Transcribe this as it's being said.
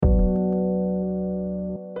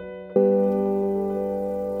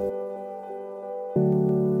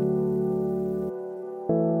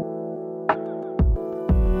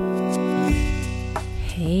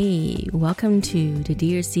welcome to the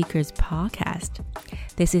Dear Seekers podcast.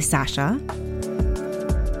 This is Sasha.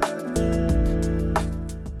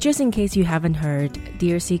 Just in case you haven't heard,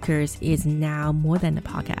 Dear Seekers is now more than a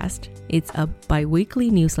podcast. It's a bi-weekly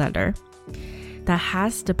newsletter that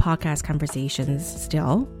has the podcast conversations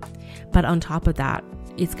still, but on top of that,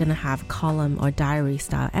 it's going to have column or diary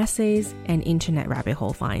style essays and internet rabbit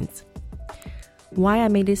hole finds. Why I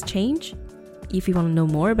made this change? If you want to know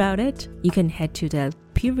more about it, you can head to the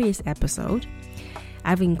previous episode.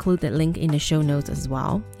 I've included the link in the show notes as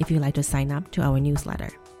well if you'd like to sign up to our newsletter.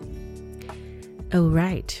 All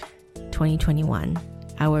right, 2021,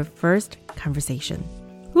 our first conversation.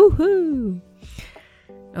 Woohoo!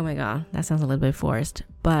 Oh my god, that sounds a little bit forced,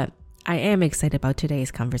 but I am excited about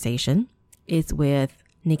today's conversation. It's with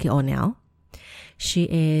Nikki O'Neill. She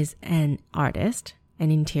is an artist,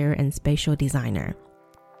 an interior and spatial designer.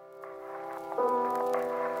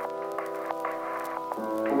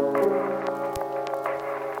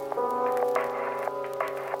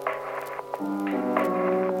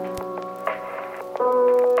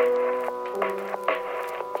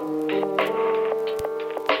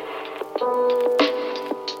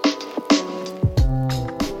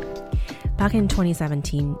 Back in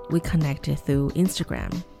 2017, we connected through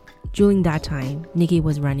Instagram. During that time, Nikki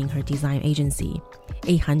was running her design agency,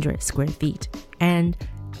 800 square feet, and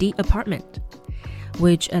The Apartment,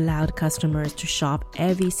 which allowed customers to shop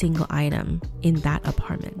every single item in that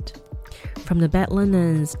apartment, from the bed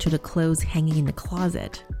linens to the clothes hanging in the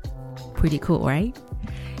closet. Pretty cool, right?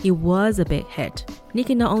 It was a big hit.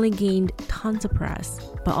 Nikki not only gained tons of press,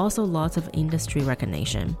 but also lots of industry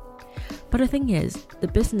recognition. But the thing is, the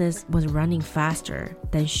business was running faster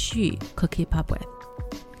than she could keep up with.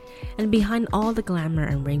 And behind all the glamour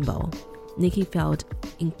and rainbow, Nikki felt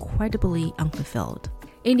incredibly unfulfilled.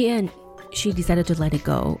 In the end, she decided to let it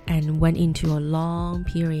go and went into a long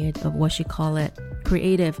period of what she called it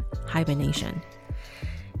creative hibernation.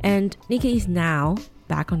 And Nikki is now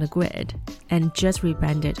back on the grid and just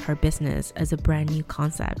rebranded her business as a brand new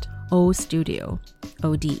concept, O Studio,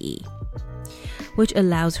 ODE, which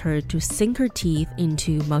allows her to sink her teeth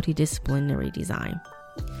into multidisciplinary design.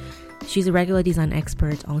 She's a regular design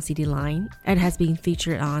expert on CD Line and has been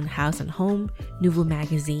featured on House & Home, Nouveau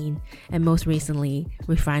Magazine, and most recently,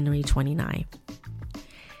 Refinery 29.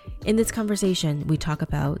 In this conversation, we talk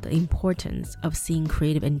about the importance of seeing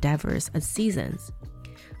creative endeavors as seasons.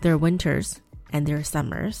 There are winters and there are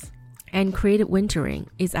summers, and creative wintering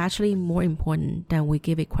is actually more important than we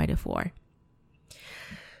give it credit for.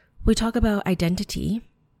 We talk about identity.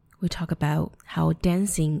 We talk about how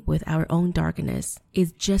dancing with our own darkness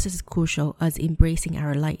is just as crucial as embracing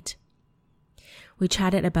our light. We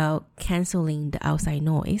chatted about canceling the outside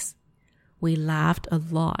noise. We laughed a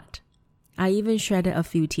lot. I even shedded a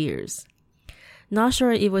few tears. Not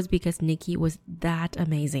sure it was because Nikki was that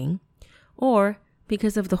amazing, or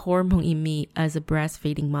because of the hormone in me as a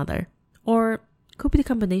breastfeeding mother, or could be the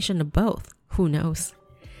combination of both. Who knows?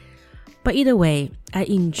 But either way, I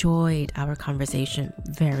enjoyed our conversation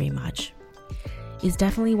very much. It's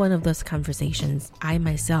definitely one of those conversations I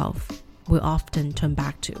myself will often turn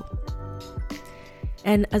back to.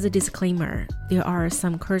 And as a disclaimer, there are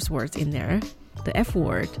some curse words in there. The F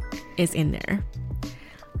word is in there.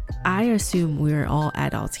 I assume we're all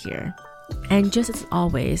adults here. And just as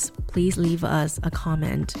always, please leave us a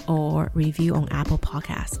comment or review on Apple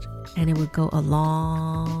Podcast, and it would go a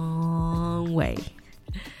long way.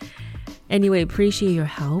 Anyway, appreciate your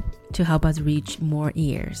help to help us reach more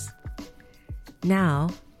ears. Now,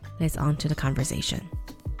 let's on to the conversation.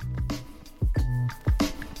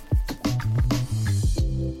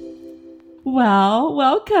 Well,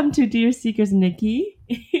 welcome to Dear Seekers, Nikki.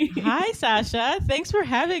 Hi, Sasha. Thanks for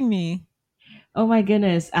having me. Oh my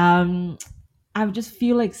goodness. I just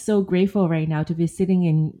feel like so grateful right now to be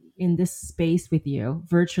sitting in this space with you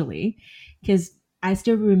virtually, because I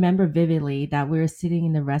still remember vividly that we were sitting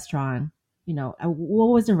in the restaurant. You know, what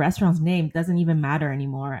was the restaurant's name? Doesn't even matter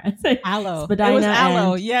anymore. It's like Aloe. Spadina it was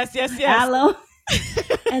Aloe. Yes. Aloe.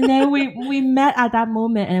 And then we met at that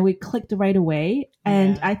moment and we clicked right away.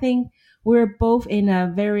 And I think we're both in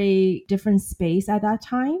a very different space at that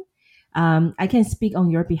time. I can't speak on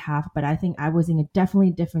your behalf, but I think I was in a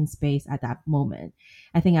definitely different space at that moment.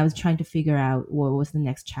 I think I was trying to figure out what was the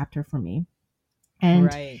next chapter for me. And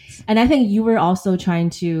I think you were also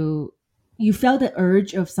you felt the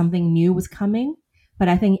urge of something new was coming, but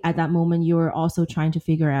I think at that moment you were also trying to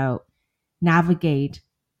figure out, navigate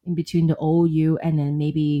in between the old you and then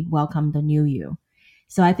maybe welcome the new you.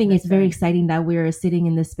 So I think it's very exciting that we're sitting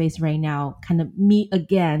in this space right now, kind of meet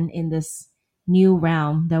again in this new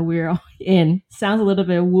realm that we're in. Sounds a little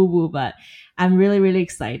bit woo-woo, but I'm really, really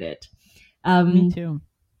excited. Me too.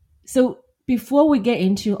 So before we get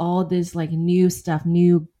into all this like new stuff,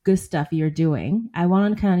 new good stuff you're doing, I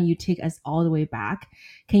want to kind of you take us all the way back.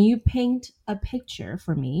 Can you paint a picture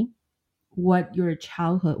for me what your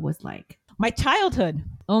childhood was like? My childhood.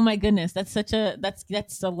 Oh my goodness, that's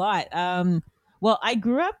a lot. Well, I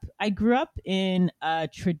grew up in a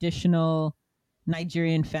traditional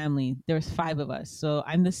Nigerian family. There's five of us, so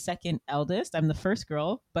I'm the second eldest. I'm the first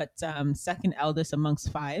girl, but second eldest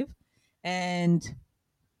amongst five. And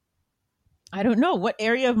I don't know what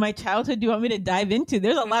area of my childhood do you want me to dive into.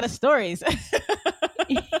 There's a lot of stories.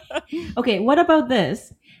 Okay, what about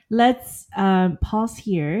this? Let's pause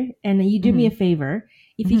here and you do me a favor.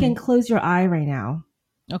 If you can close your eye right now.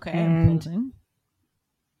 Okay, I'm closing.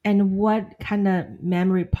 And what kind of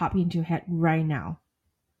memory popped into your head right now?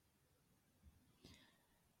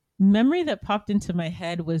 Memory that popped into my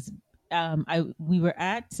head was we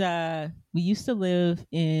used to live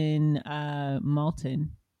in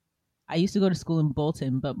Malton. I used to go to school in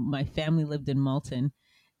Bolton, but my family lived in Malton.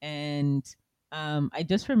 And I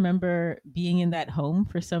just remember being in that home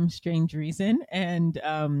for some strange reason, and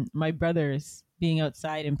my brothers being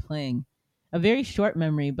outside and playing. A very short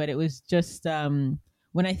memory, but it was just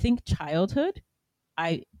when I think childhood,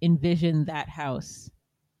 I envision that house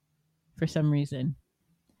for some reason.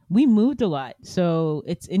 We moved a lot, so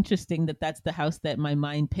it's interesting that that's the house that my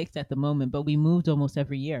mind picked at the moment, but we moved almost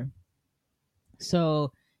every year.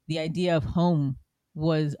 So the idea of home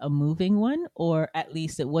was a moving one, or at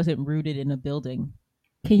least it wasn't rooted in a building.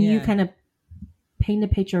 Can you kind of paint a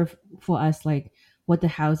picture for us, like what the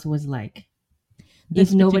house was like?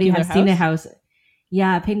 If nobody has seen a house,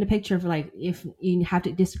 yeah, paint a picture of like if you have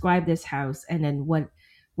to describe this house, and then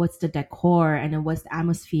what's the decor, and then what's the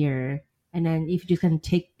atmosphere, and then if you just can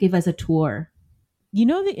give us a tour. You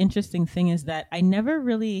know, the interesting thing is that I never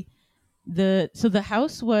really the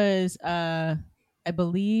house was I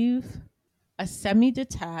believe a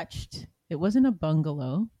semi-detached. It wasn't a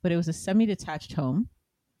bungalow, but it was a semi-detached home,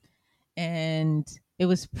 and it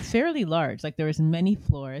was fairly large. Like there was many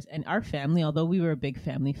floors, and our family, although we were a big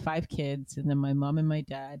family, five kids, and then my mom and my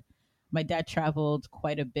dad. My dad traveled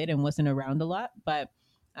quite a bit and wasn't around a lot, but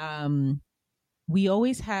we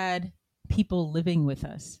always had people living with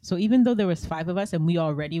us. So even though there was five of us and we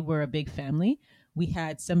already were a big family, we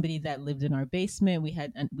had somebody that lived in our basement.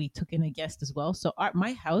 We took in a guest as well. So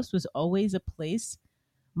my house was always a place.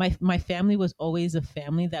 My family was always a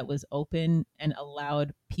family that was open and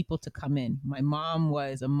allowed people to come in. My mom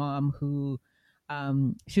was a mom who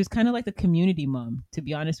she was kind of like a community mom, to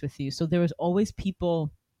be honest with you. So there was always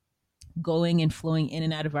people going and flowing in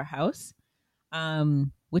and out of our house,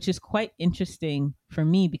 which is quite interesting for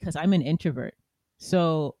me because I'm an introvert.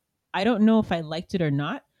 So I don't know if I liked it or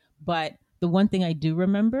not, but the one thing I do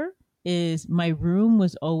remember is my room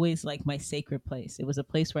was always like my sacred place. It was a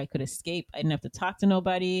place where I could escape. I didn't have to talk to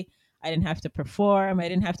nobody. I didn't have to perform. I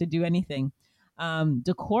didn't have to do anything.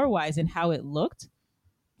 Decor wise and how it looked,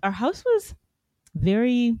 our house was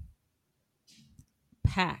very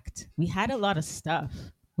packed. We had a lot of stuff.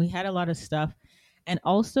 And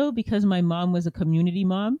also because my mom was a community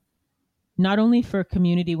mom, not only for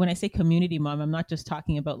community, when I say community mom, I'm not just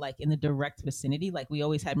talking about like in the direct vicinity. Like we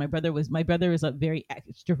always had, my brother was a very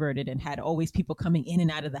extroverted and had always people coming in and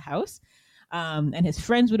out of the house. And his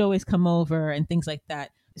friends would always come over and things like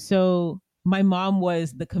that. So my mom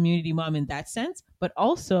was the community mom in that sense, but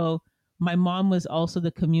also my mom was also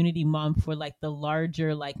the community mom for like the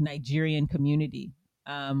larger like Nigerian community.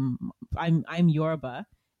 I'm Yoruba,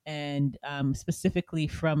 and specifically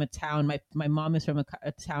from a town. My mom is from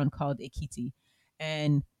a town called Ekiti,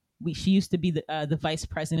 and she used to be the vice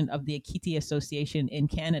president of the Ekiti Association in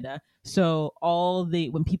Canada. So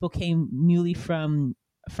when people came newly from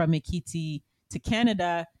Ekiti to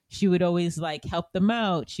Canada, she would always like help them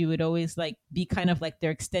out. She would always like be kind of like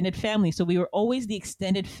their extended family. So we were always the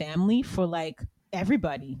extended family for like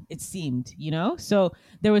everybody, it seemed, so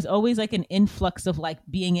there was always like an influx of like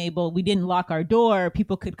being able, we didn't lock our door,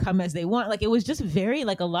 people could come as they want, like it was just very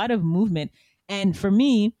like a lot of movement. And for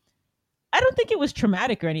me, I don't think it was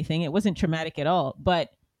traumatic or anything. It wasn't traumatic at all, but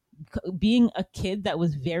being a kid that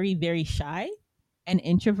was very, very shy and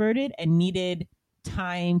introverted and needed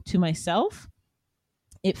time to myself,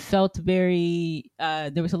 it felt very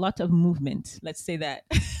there was a lot of movement, let's say that.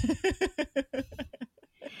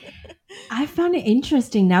 I found it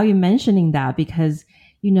interesting now you're mentioning that because,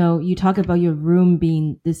 you talk about your room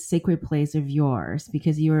being this sacred place of yours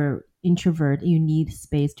because you're introvert, you need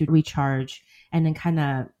space to recharge and then kind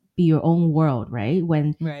of be your own world, right?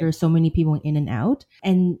 When Right. there's so many people in and out.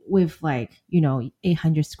 And with like,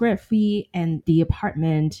 800 square feet and the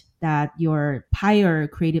apartment that your prior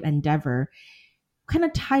creative endeavor kind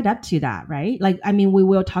of tied up to that, right? Like, I mean, we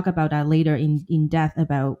will talk about that later in depth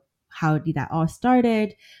about how did that all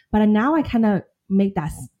started. But now I kind of make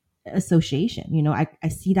that association. I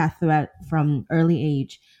see that throughout from early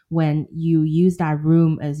age when you use that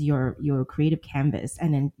room as your creative canvas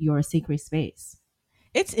and then your sacred space.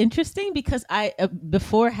 It's interesting because I,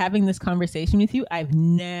 before having this conversation with you, I've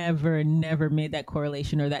never made that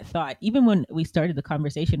correlation or that thought. Even when we started the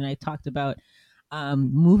conversation and I talked about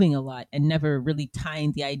moving a lot and never really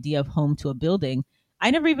tying the idea of home to a building,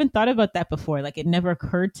 I never even thought about that before. Like, it never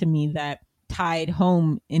occurred to me that tied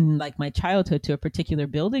home in like my childhood to a particular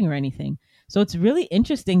building or anything. So it's really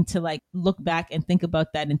interesting to like look back and think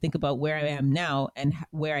about that and think about where I am now and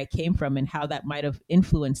where I came from and how that might have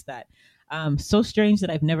influenced that. So strange that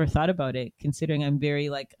I've never thought about it, considering I'm very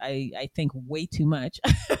like I think way too much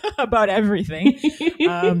about everything.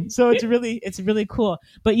 So it's really cool.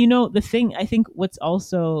 But the thing I think what's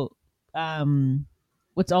also cool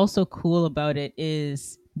about it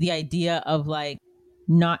is the idea of like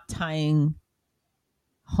not tying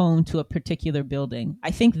home to a particular building.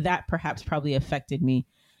 I think that perhaps probably affected me,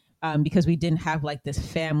 because we didn't have like this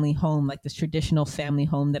family home, like this traditional family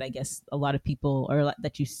home that I guess a lot of people or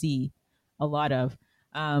that you see a lot of.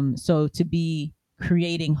 So to be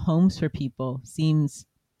creating homes for people seems,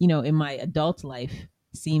 in my adult life,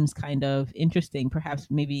 seems kind of interesting. Perhaps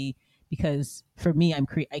maybe because for me,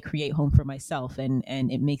 I create home for myself, and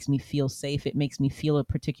it makes me feel safe. It makes me feel a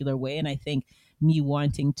particular way, and I think me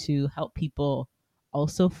wanting to help people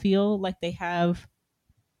also feel like they have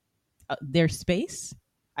their space.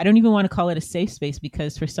 I don't even want to call it a safe space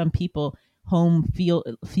because for some people, home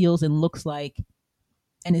feels and looks like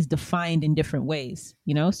and is defined in different ways,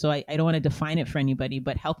 So I don't want to define it for anybody,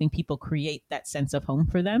 but helping people create that sense of home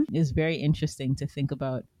for them is very interesting to think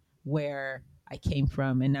about where I came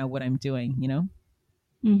from and now what I'm doing.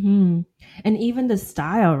 Mm-hmm. And even the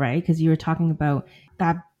style, right? Because you were talking about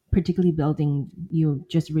that particularly building you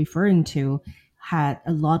just referring to had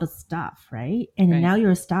a lot of stuff, right? And Right. now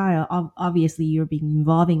your style, obviously, you're being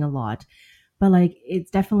involving a lot, but like it's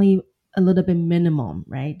definitely a little bit minimum,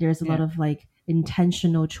 right? There's a lot Yeah. of like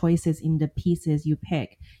intentional choices in the pieces you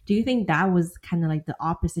pick. Do you think that was kind of like the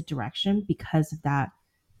opposite direction because of that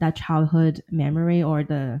childhood memory or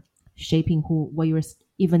the shaping what you were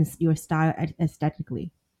even your style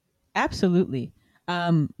aesthetically? Absolutely.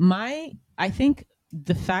 I think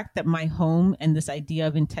the fact that my home and this idea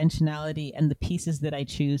of intentionality and the pieces that I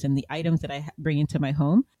choose and the items that I bring into my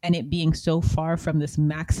home and it being so far from this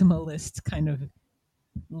maximalist kind of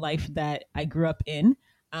life that I grew up in,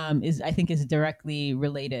 is I think is directly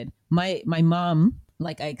related. My mom,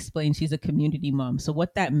 like I explained, she's a community mom. So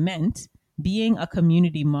what that meant, being a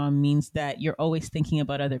community mom means that you're always thinking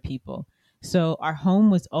about other people. So our home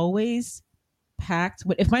was always packed.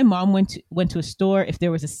 But if my mom went to a store, if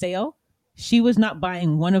there was a sale, she was not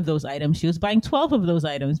buying one of those items. She was buying 12 of those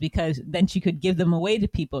items because then she could give them away to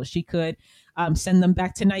people. She could send them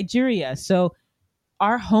back to Nigeria. So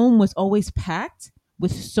our home was always packed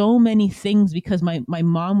with so many things because my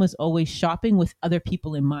mom was always shopping with other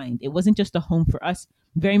people in mind. It wasn't just a home for us.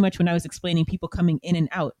 Very much when I was explaining people coming in and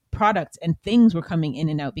out, products and things were coming in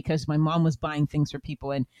and out because my mom was buying things for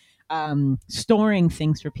people and storing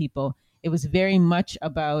things for people. It was very much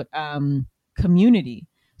about community.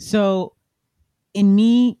 So in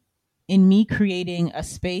me creating a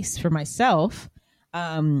space for myself,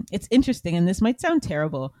 it's interesting, and this might sound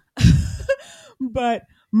terrible, but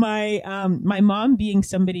my mom being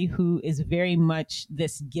somebody who is very much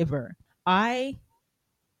this giver, I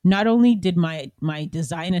not only did my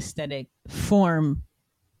design aesthetic form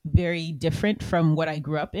very different from what I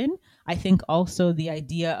grew up in, I think also the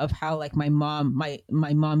idea of how like my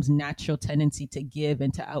mom's natural tendency to give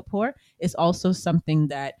and to outpour is also something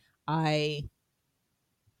that I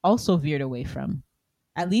also veered away from.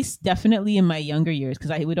 At least definitely in my younger years, because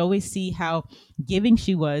I would always see how giving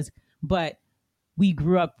she was, but we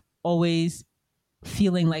grew up always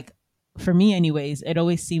feeling like, for me anyways, it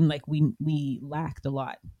always seemed like we lacked a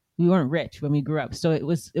lot. We weren't rich when we grew up. So it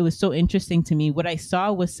was so interesting to me. What I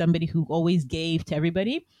saw was somebody who always gave to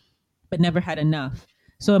everybody but never had enough.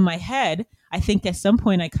 So in my head, I think at some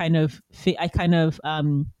point I kind of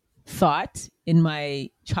thought in my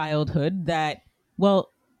childhood that,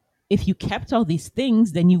 well, if you kept all these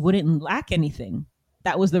things, then you wouldn't lack anything.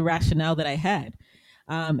 That was the rationale that I had.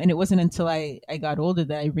 And it wasn't until I got older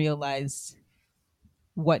that I realized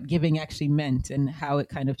what giving actually meant and how it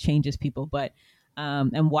kind of changes people. But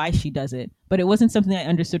and why she does it. But it wasn't something I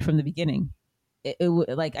understood from the beginning.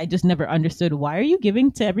 Like I just never understood, why are you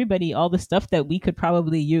giving to everybody all the stuff that we could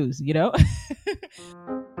probably use, you know?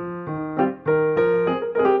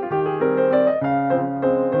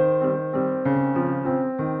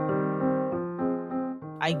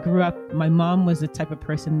 I grew up, my mom was the type of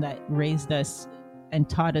person that raised us and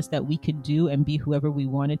taught us that we could do and be whoever we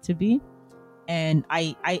wanted to be. And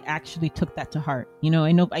I actually took that to heart. You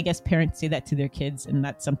know, I guess parents say that to their kids, and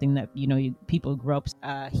that's something that, you know, people grow up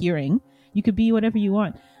hearing. You could be whatever you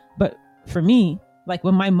want. But for me, like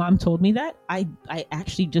when my mom told me that, I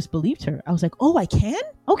actually just believed her. I was like, oh, I can?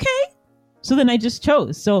 Okay. So then I just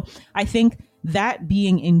chose. So I think that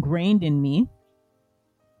being ingrained in me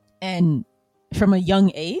and from a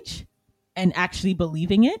young age and actually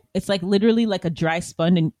believing it, it's like literally like a dry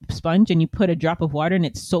sponge and you put a drop of water and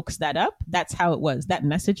it soaks that up. That's how it was. That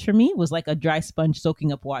message for me was like a dry sponge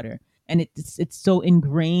soaking up water. And it's so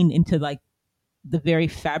ingrained into like the very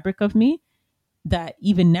fabric of me that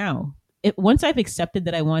even now, once I've accepted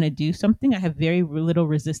that I want to do something, I have very little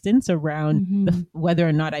resistance around whether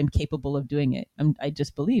or not I'm capable of doing it. I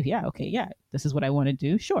just believe, this is what I want to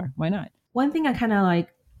do. Sure, why not? One thing I kind of like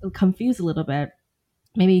confused a little bit,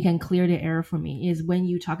 maybe you can clear the air for me, is when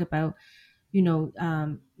you talk about, you know,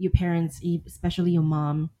 your parents, especially your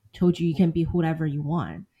mom, told you can be whatever you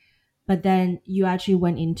want. But then you actually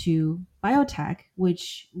went into biotech,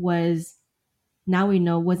 which was, now we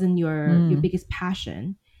know, wasn't your biggest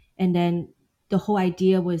passion. And then the whole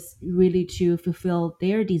idea was really to fulfill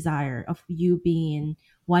their desire of you being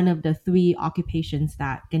one of the 3 occupations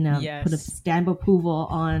that gonna put a stamp of approval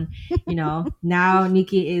on, you know, now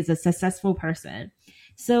Nikki is a successful person.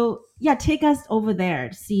 So yeah, take us over there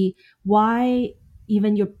to see why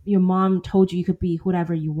even your mom told you could be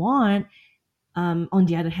whatever you want. On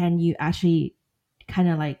the other hand, you actually kind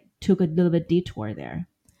of like took a little bit detour there.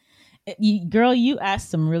 Girl, you asked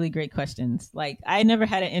some really great questions. Like, I never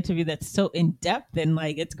had an interview that's so in depth and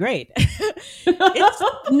like it's great.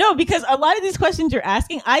 No, because a lot of these questions you're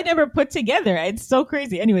asking, I never put together. It's so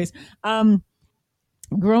crazy. Anyways,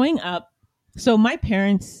 growing up, so my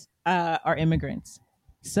parents are immigrants.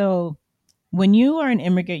 So when you are an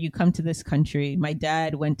immigrant, you come to this country. My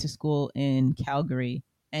dad went to school in Calgary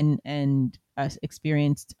and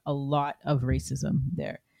experienced a lot of racism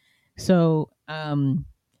there. So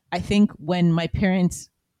I think when my parents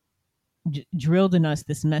drilled in us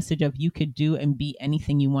this message of you could do and be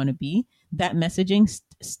anything you want to be, that messaging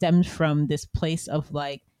stemmed from this place of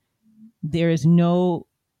like, there is no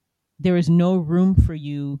room for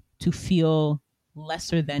you to feel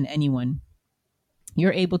lesser than anyone.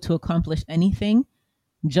 You're able to accomplish anything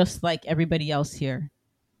just like everybody else here,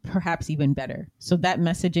 perhaps even better. So that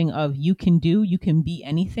messaging of you can be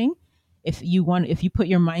anything. If you put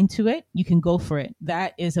your mind to it, you can go for it.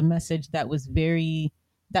 That is a message that was very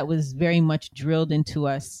much drilled into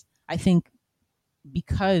us. I think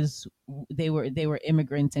because they were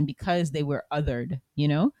immigrants and because they were othered, you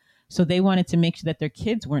know? So they wanted to make sure that their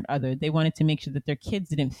kids weren't othered. They wanted to make sure that their kids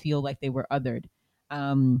didn't feel like they were othered.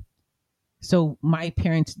 So my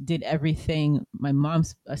parents did everything, my mom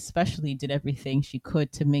especially did everything she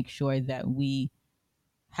could to make sure that we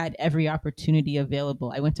had every opportunity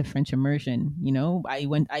available. I went to French immersion, you know,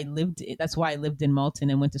 that's why I lived in Malton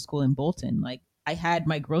and went to school in Bolton. Like I had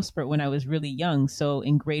my growth spurt when I was really young. So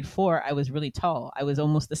in grade 4, I was really tall. I was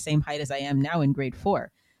almost the same height as I am now in grade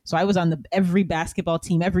 4. So I was on every basketball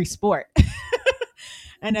team, every sport.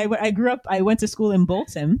 And I went to school in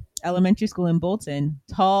Bolton, elementary school in Bolton,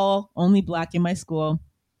 tall, only Black in my school.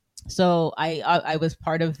 So I was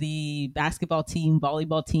part of the basketball team,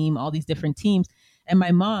 volleyball team, all these different teams. And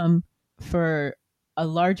my mom, for a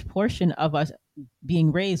large portion of us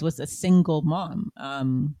being raised, was a single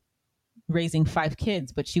mom, raising 5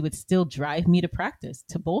 kids, but she would still drive me to practice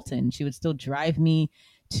to Bolton. She would still drive me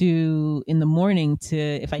in the morning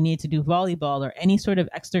if I needed to do volleyball or any sort of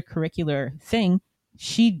extracurricular thing.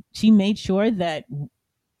 She made sure that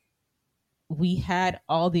we had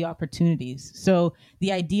all the opportunities. So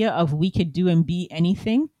the idea of we could do and be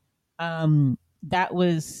anything, that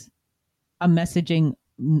was a messaging,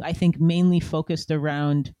 I think, mainly focused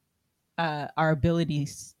around our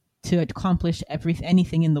abilities to accomplish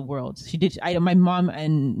anything in the world. My mom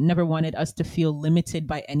never wanted us to feel limited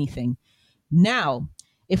by anything. Now,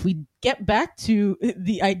 if we get back to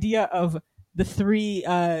the idea of the 3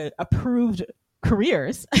 approved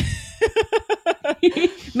careers,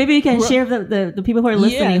 maybe you can share the people who are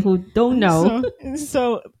listening who don't know.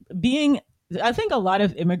 So I think a lot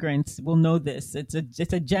of immigrants will know this. It's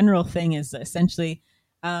a general thing, is essentially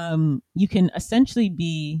you can essentially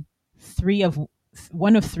be 3 of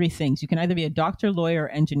one of three things. You can either be a doctor, lawyer, or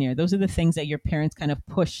engineer. Those are the things that your parents kind of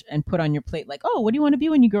push and put on your plate. Like, oh, what do you want to be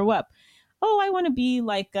when you grow up? Oh, I want to be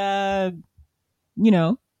like, you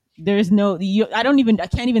know, there's no, I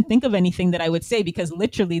can't even think of anything that I would say, because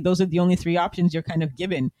literally those are the only three options you're kind of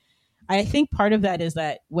given. I think part of that is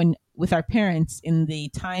that when with our parents in the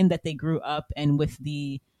time that they grew up and with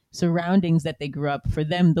the surroundings that they grew up, for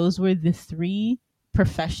them, those were the three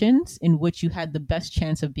professions in which you had the best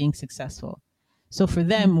chance of being successful. So for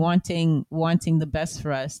them, wanting the best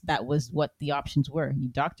for us, that was what the options were. You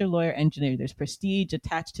doctor, lawyer, engineer. There's prestige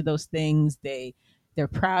attached to those things. They're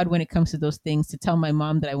proud when it comes to those things. To tell my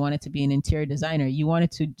mom that I wanted to be an interior designer, you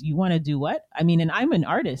want to do what? I mean, and I'm an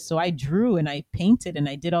artist, so I drew and I painted and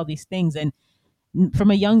I did all these things. And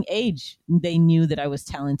from a young age, they knew that I was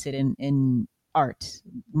talented in art.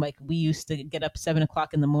 Like, we used to get up 7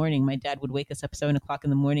 o'clock in the morning. My dad would wake us up 7 o'clock in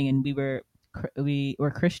the morning, and we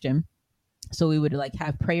were Christian, so we would like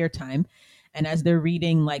have prayer time. And as they're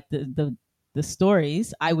reading like the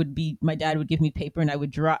stories, my dad would give me paper and I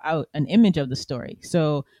would draw out an image of the story.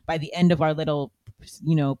 So by the end of our little,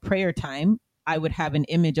 prayer time, I would have an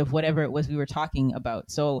image of whatever it was we were talking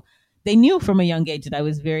about. So they knew from a young age that I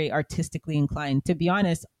was very artistically inclined. To be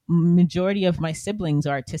honest, majority of my siblings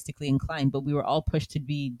are artistically inclined, but we were all pushed to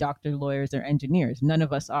be doctor, lawyers, or engineers. None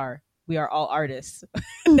of us are. We are all artists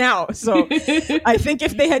now. So I think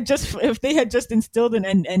if they had just instilled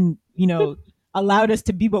and allowed us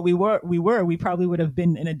to be what we probably would have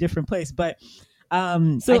been in a different place. But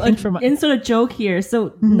so insert a joke here.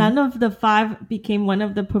 So none of the five became one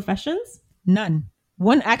of the professions? None.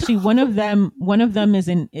 One of them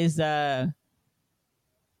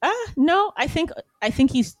no, I think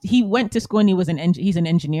he went to school and he's an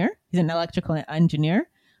engineer. He's an electrical engineer.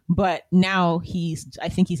 But now I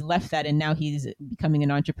think he's left that, and now he's becoming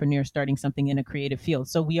an entrepreneur, starting something in a creative field.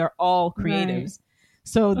 So we are all creatives. Right.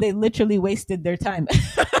 So they literally wasted their time.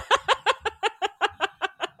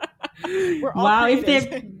 Wow, if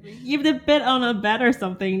they bet on a bet or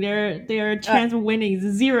something, their chance of winning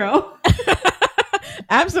is zero.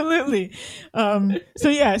 Absolutely.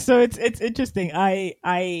 So it's interesting.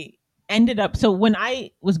 I ended up, so when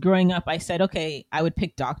I was growing up, I said, okay, I would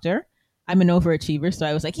pick doctor. I'm an overachiever. So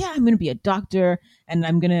I was like, yeah, I'm going to be a doctor. And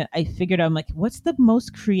I figured, I'm like, what's the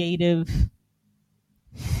most creative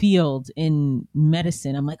field in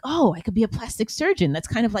medicine? I'm like, oh, I could be a plastic surgeon. That's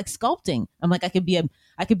kind of like sculpting. I'm like, I could be a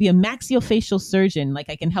maxillofacial surgeon. Like,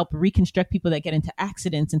 I can help reconstruct people that get into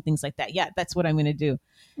accidents and things like that. Yeah, that's what I'm going to do.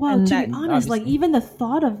 Well, and to be honest, like, even the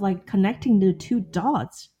thought of like connecting the two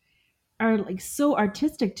dots are like so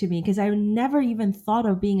artistic to me, because I never even thought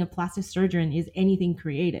of being a plastic surgeon is anything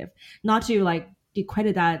creative. Not to like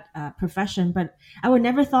discredit that profession, but I would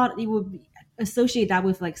never thought it would associate that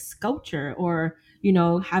with like sculpture or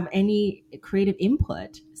have any creative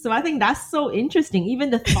input. So I think that's so interesting.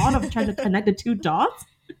 Even the thought of trying to connect the two dots,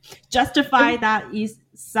 justify that is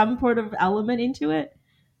some sort of element into it.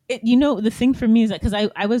 The thing for me is that, because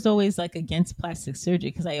I was always like against plastic surgery,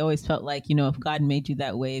 because I always felt like, if God made you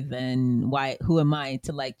that way, then who am I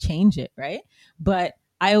to like change it, right? But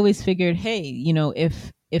I always figured, hey,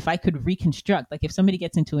 if I could reconstruct, like if somebody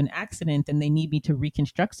gets into an accident and they need me to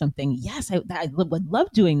reconstruct something, yes, I would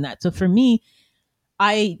love doing that. So for me,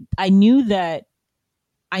 I knew that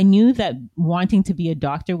wanting to be a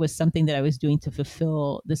doctor was something that I was doing to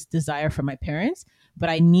fulfill this desire from my parents, but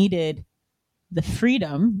I needed the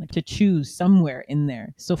freedom to choose somewhere in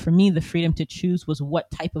there. So for me, the freedom to choose was what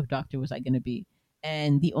type of doctor was I going to be.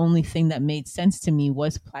 And the only thing that made sense to me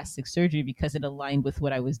was plastic surgery, because it aligned with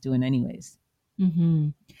what I was doing anyways.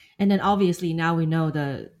 Mm-hmm. And then obviously now we know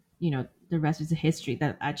the rest is the history,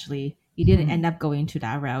 that actually you didn't end up going to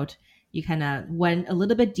that route. You kind of went a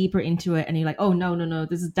little bit deeper into it and you're like, oh, no,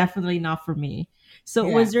 this is definitely not for me. So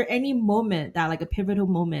was there any moment that, like a pivotal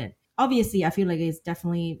moment? Obviously, I feel like it's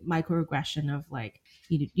definitely microaggression of like,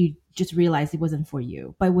 you just realized it wasn't for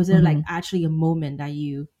you. But was there like actually a moment that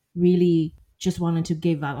you really just wanted to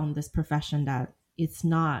give up on this profession, that it's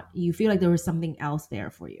not, you feel like there was something else there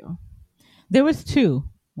for you? There was two.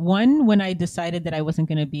 One, when I decided that I wasn't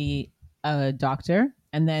going to be a doctor.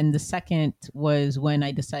 And then the second was when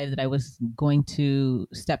I decided that I was going to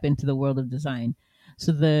step into the world of design.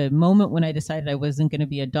 So the moment when I decided I wasn't going to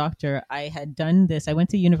be a doctor, I had done this. I went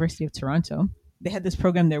to University of Toronto. They had this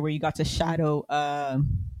program there where you got to shadow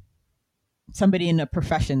somebody in a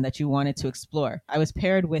profession that you wanted to explore. I was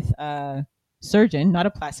paired with a surgeon, not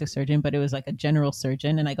a plastic surgeon, but it was like a general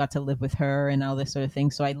surgeon. And I got to live with her and all this sort of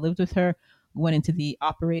thing. So I lived with her, went into the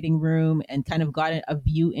operating room and kind of got a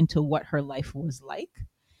view into what her life was like.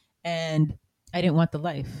 And I didn't want the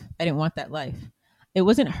life. I didn't want that life. it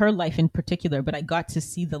wasn't her life in particular, but I got to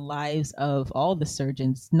see the lives of all the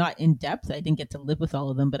surgeons, not in depth. I didn't get to live with all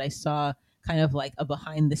of them, but I saw kind of like a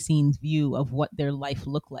behind the scenes view of what their life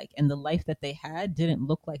looked like. And the life that they had didn't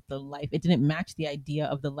look like the life, it didn't match the idea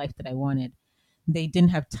of the life that I wanted. They didn't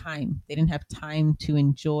have time. They didn't have time to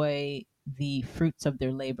enjoy the fruits of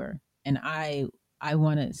their labor. And I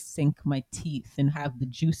want to sink my teeth and have the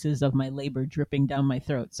juices of my labor dripping down my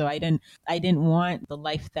throat. So I didn't want the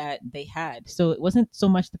life that they had. So it wasn't so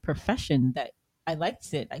much the profession that I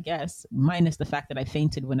liked it, I guess, minus the fact that I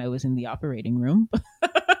fainted when I was in the operating room.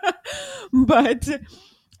 But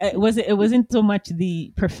it wasn't so much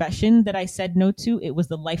the profession that I said no to, it was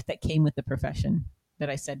the life that came with the profession that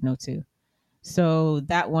I said no to. So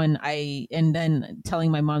that one, and then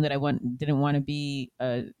telling my mom that didn't want to be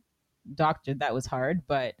a doctor, that was hard,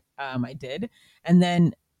 but I did. And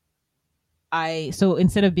then so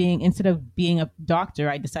instead of being a doctor,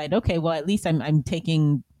 I decided, okay, well, at least I'm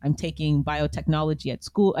taking biotechnology at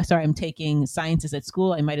school. Sorry, I'm taking sciences at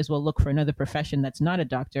school. I might as well look for another profession that's not a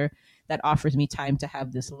doctor that offers me time to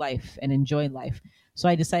have this life and enjoy life. So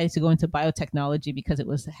I decided to go into biotechnology because it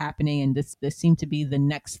was happening, and this seemed to be the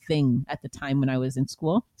next thing at the time when I was in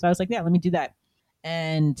school. So I was like, yeah, let me do that.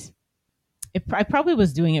 And I probably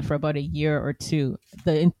was doing it for about a year or two.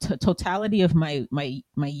 The totality of my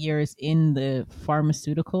years in the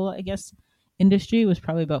pharmaceutical, I guess, industry was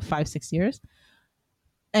probably about 5-6 years,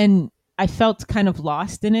 and I felt kind of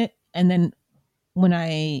lost in it. And then when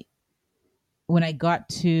I got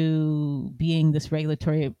to being this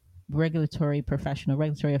regulatory professional,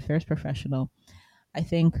 regulatory affairs professional, I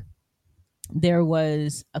think there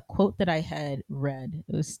was a quote that I had read.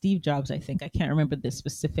 It was Steve Jobs, I think. I can't remember the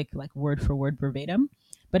specific like word for word verbatim,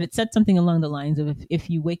 but it said something along the lines of if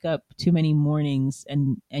you wake up too many mornings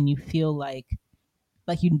and you feel like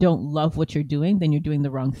you don't love what you're doing, then you're doing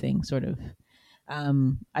the wrong thing, sort of.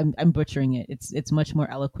 I'm butchering it. It's much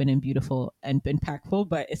more eloquent and beautiful and impactful,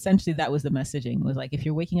 but essentially that was the messaging. It was like if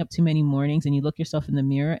you're waking up too many mornings and you look yourself in the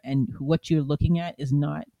mirror and what you're looking at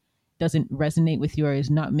doesn't resonate with you or is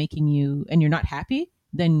not making you, and you're not happy,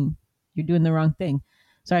 then you're doing the wrong thing.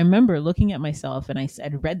 So I remember looking at myself and I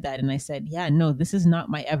said, read that and I said, yeah, no, this is not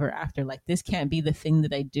my ever after. Like this can't be the thing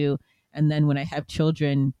that I do. And then when I have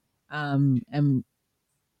children, and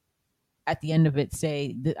at the end of it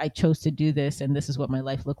say that I chose to do this and this is what my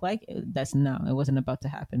life looked like. It wasn't about to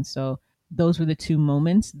happen. So those were the two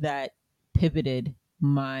moments that pivoted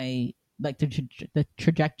my like the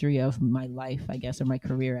trajectory of my life, I guess, or my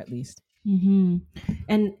career at least. Mm-hmm.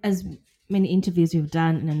 And as many interviews you've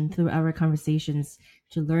done and through our conversations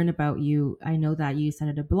to learn about you, I know that you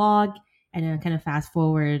started a blog and then kind of fast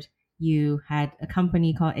forward, you had a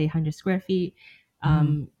company called 800 Square Feet,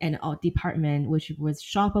 and a department which was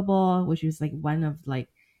shoppable, which was like one of like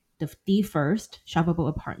the first shoppable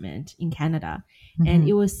apartment in Canada. And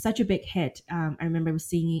it was such a big hit. I remember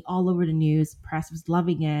seeing it all over the news. Press was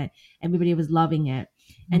loving it. Everybody was loving it.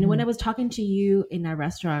 And when I was talking to you in that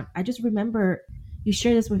restaurant, I just remember you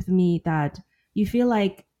shared this with me that you feel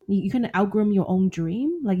like you kind of outgrown your own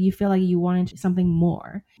dream. Like you feel like you wanted something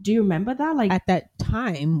more. Do you remember that? Like at that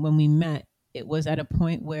time when we met, it was at a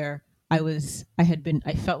point where I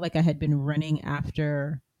felt like I had been running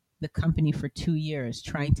after the company for 2 years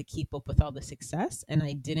trying to keep up with all the success, and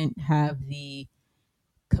I didn't have the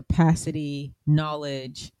capacity,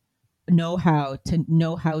 knowledge, know how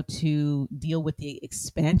to deal with the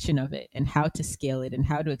expansion of it and how to scale it and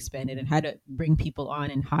how to expand it and how to bring people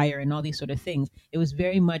on and hire and all these sort of things. It was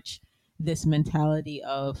very much this mentality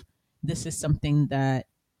of this is something that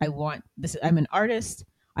I want. I'm an artist.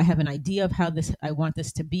 I have an idea of how I want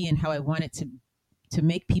this to be and how I want it to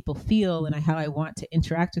make people feel and how I want to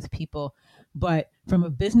interact with people. But from a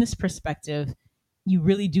business perspective, you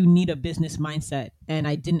really do need a business mindset. And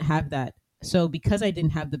I didn't have that. So because I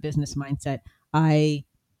didn't have the business mindset, I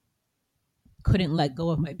couldn't let go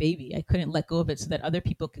of my baby. I couldn't let go of it so that other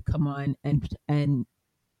people could come on and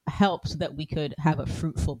help so that we could have a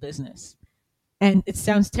fruitful business. And it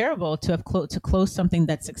sounds terrible to have to close something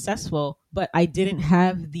that's successful, but I didn't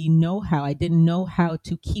have the know-how. I didn't know how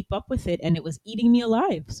to keep up with it, and it was eating me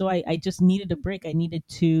alive. So I just needed a break. I needed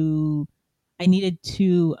to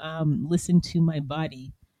listen to my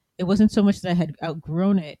body. It wasn't so much that I had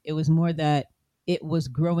outgrown it. It was more that it was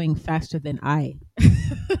growing faster than I.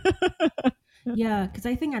 Yeah, because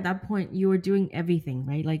I think at that point you were doing everything,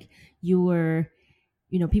 right? Like you were,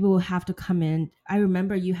 people will have to come in. I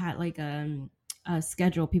remember you had like a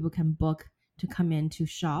schedule people can book to come in to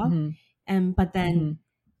shop, but then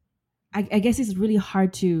I guess it's really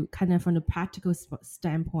hard to kind of from the practical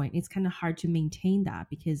standpoint, it's kind of hard to maintain that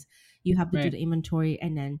because you have to do the inventory,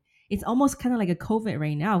 and then It's almost kind of like a COVID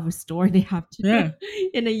right now of a store they have to, Yeah.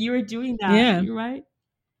 and then you were doing that, Yeah. right?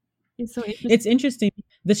 It's so It's interesting. interesting.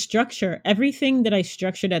 The structure, everything that I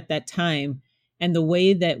structured at that time and the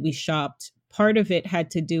way that we shopped, part of it had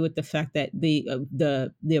to do with the fact that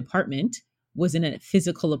the apartment was in a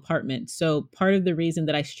physical apartment. So part of the reason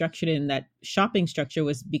that I structured it in that shopping structure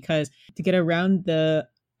was because to get around the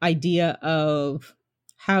idea of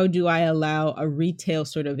how do I allow a retail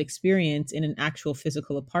sort of experience in an actual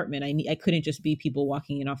physical apartment? I couldn't just be people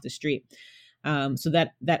walking in off the street. So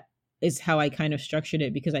that is how I kind of structured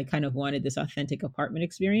it because I kind of wanted this authentic apartment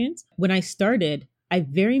experience. When I started, I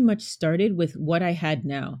very much started with what I had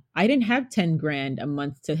now. I didn't have 10 grand a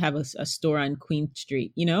month to have a store on Queen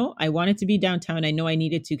Street. You know, I wanted to be downtown. I know I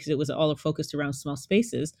needed to because it was all focused around small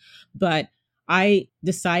spaces, but I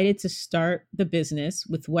decided to start the business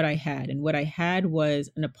with what I had. And what I had was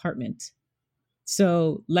an apartment.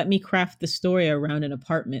 So let me craft the story around an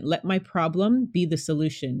apartment. Let my problem be the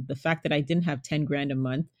solution. The fact that I didn't have 10 grand a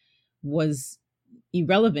month was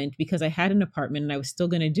irrelevant because I had an apartment and I was still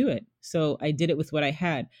going to do it. So I did it with what I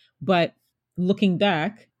had. But looking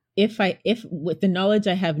back, if with the knowledge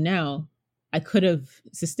I have now, I could have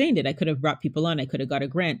sustained it. I could have brought people on. I could have got a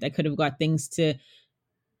grant. I could have got things to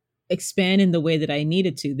expand in the way that I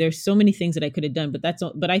needed to. There's so many things that I could have done, but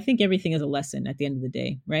but I think everything is a lesson at the end of the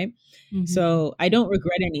day, right? Mm-hmm. So I don't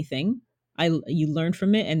regret anything. You learn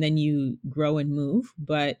from it and then you grow and move.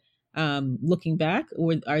 But looking back,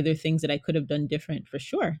 are there things that I could have done different? For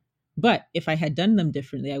sure. But if I had done them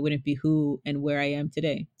differently, I wouldn't be who and where I am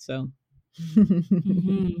today. So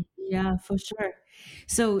Mm-hmm. Yeah, for sure.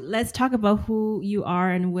 So let's talk about who you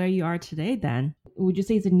are and where you are today then. Would you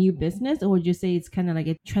say it's a new business, or would you say it's kind of like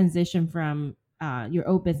a transition from your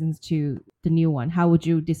old business to the new one? How would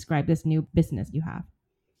you describe this new business you have?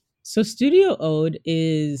 So Studio Ode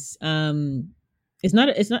is it's not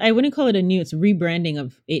I wouldn't call it a new, it's rebranding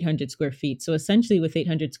of 800 square feet. So essentially with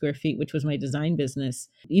 800 square feet, which was my design business,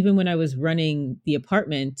 even when I was running the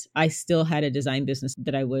apartment, I still had a design business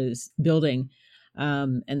that I was building.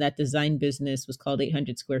 And that design business was called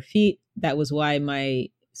 800 square feet. That was why my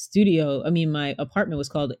apartment was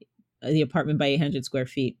called the apartment by 800 square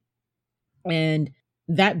feet. And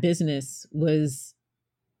that business was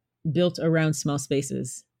built around small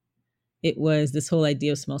spaces. It was this whole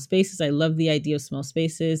idea of small spaces. I love the idea of small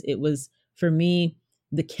spaces. It was, for me,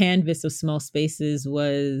 the canvas of small spaces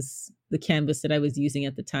was the canvas that I was using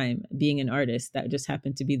at the time, being an artist. That just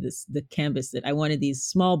happened to be the canvas that I wanted, these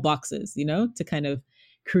small boxes, to kind of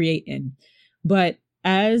create in. But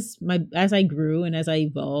as I grew and as I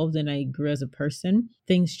evolved and I grew as a person,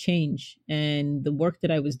 things change and the work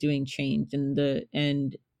that I was doing changed,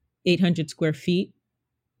 and 800 square feet,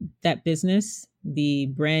 that business, the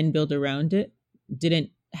brand built around it, didn't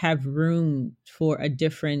have room for a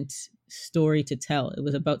different story to tell. It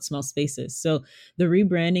was about small spaces. So the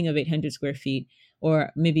rebranding of 800 square feet, or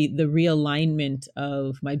maybe the realignment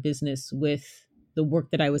of my business with the work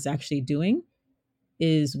that I was actually doing,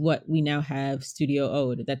 is what we now have Studio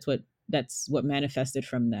Ode. That's what manifested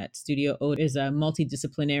from that. Studio Ode is a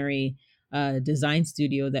multidisciplinary design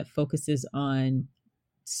studio that focuses on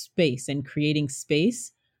space and creating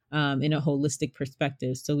space in a holistic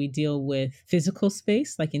perspective. So we deal with physical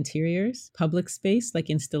space like interiors, public space like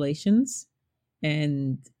installations,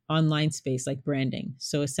 and online space like branding.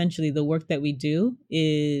 So essentially, the work that we do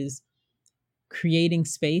is creating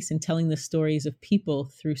space and telling the stories of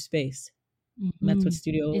people through space. And that's what Mhm.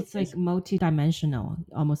 Studio It's like is. multi-dimensional,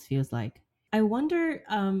 almost feels like. I wonder,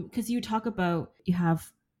 because you talk about you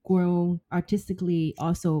have grown artistically,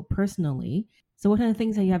 also personally. So, what kind of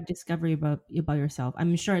things that you have discovered about yourself?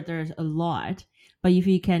 I'm sure there's a lot, but if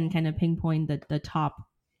you can kind of pinpoint the top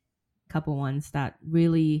couple ones that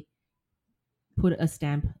really put a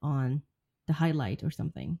stamp on the highlight or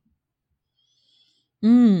something.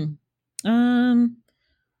 Mm. Um,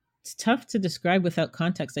 it's tough to describe without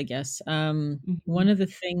context, I guess. Hmm. One of the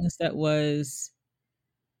things that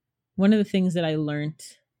I learned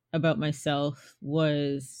about myself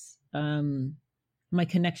was my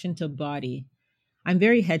connection to body. I'm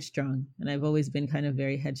very headstrong, and I've always been kind of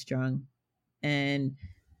very headstrong. And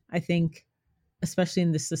I think, especially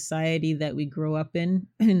in the society that we grow up in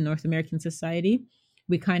North American society,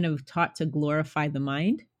 we kind of taught to glorify the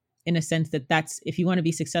mind, in a sense that that's, if you want to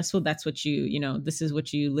be successful, that's what this is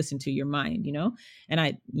what you listen to, your mind.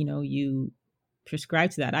 And you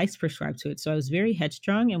prescribe to that. I prescribe to it. So I was very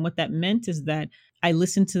headstrong. And what that meant is that I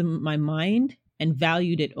listened to my mind and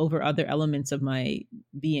valued it over other elements of my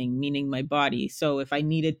being, meaning my body. So if I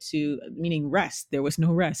needed to, meaning rest, there was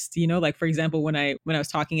no rest. Like, for example, when I was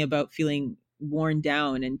talking about feeling worn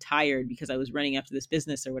down and tired because I was running after this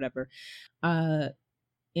business or whatever.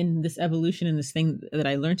 In this evolution and this thing that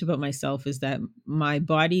I learned about myself is that my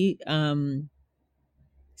body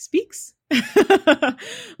speaks.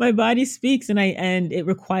 My body speaks, and it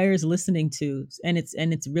requires listening to, and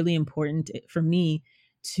it's really important for me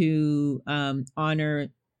to honor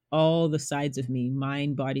all the sides of me,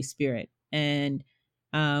 mind, body, spirit. And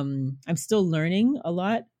I'm still learning a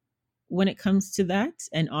lot when it comes to that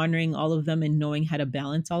and honoring all of them and knowing how to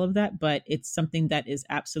balance all of that. But it's something that is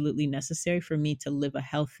absolutely necessary for me to live a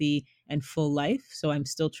healthy and full life. So I'm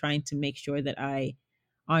still trying to make sure that I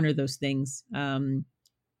honor those things, and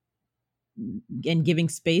giving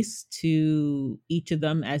space to each of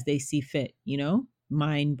them as they see fit,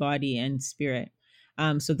 mind, body, and spirit.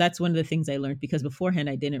 So that's one of the things I learned, because beforehand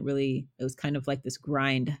I didn't really, it was kind of like this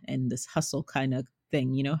grind and this hustle kind of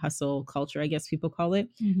thing, hustle culture, I guess people call it,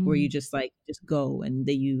 where you just go and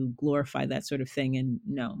that you glorify that sort of thing. And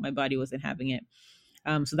no, my body wasn't having it.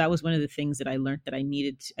 So that was one of the things that I learned, that I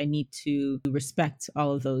need to respect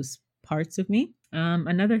all of those parts of me.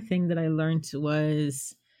 Another thing that I learned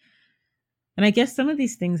was, and I guess some of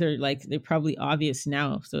these things are like, they're probably obvious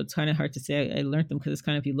now, so it's kind of hard to say I learned them, because it's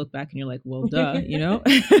kind of, you look back and you're like, well, duh,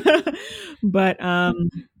 But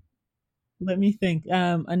let me think.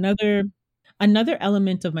 Another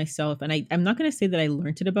element of myself, and I'm not going to say that I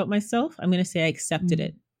learned it about myself. I'm going to say I accepted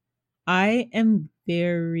it. I am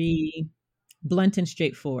very blunt and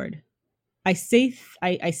straightforward. I see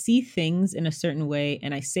things in a certain way,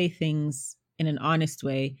 and I say things in an honest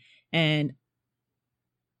way. And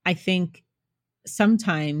I think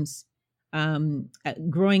sometimes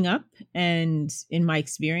growing up and in my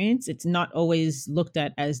experience, it's not always looked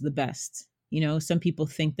at as the best. Some people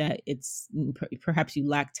think that it's perhaps you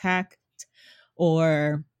lack tact,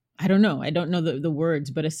 or I don't know the words,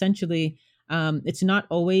 but essentially it's not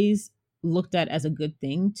always looked at as a good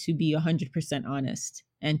thing to be 100% honest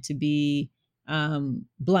and to be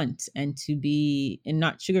blunt and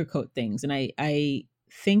not sugarcoat things. And I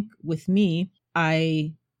think with me,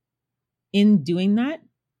 in doing that,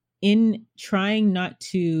 in trying not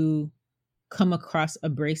to come across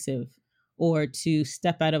abrasive or to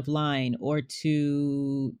step out of line or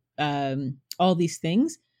to all these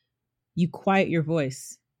things, you quiet your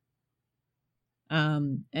voice.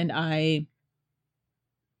 And I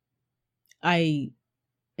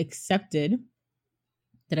accepted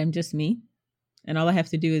that I'm just me, and all I have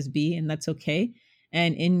to do is be, and that's okay.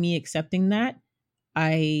 And in me accepting that,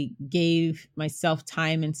 I gave myself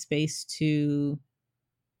time and space to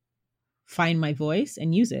find my voice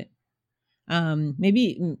and use it.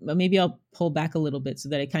 Maybe I'll pull back a little bit so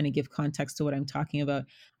that I kind of give context to what I'm talking about.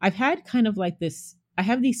 I've had kind of like this, I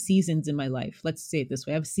have these seasons in my life. Let's say it this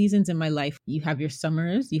way. I have seasons in my life. You have your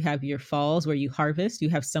summers, you have your falls where you harvest, you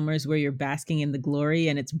have summers where you're basking in the glory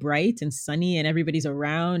and it's bright and sunny and everybody's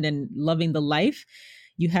around and loving the life.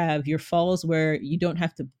 You have your falls where you don't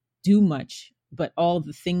have to do much, but all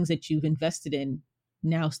the things that you've invested in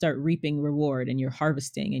now start reaping reward, and you're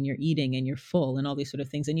harvesting and you're eating and you're full and all these sort of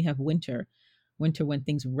things. And you have winter when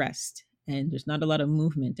things rest and there's not a lot of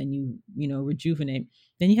movement and you rejuvenate.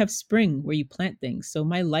 Then you have spring where you plant things. So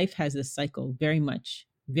my life has this cycle very much,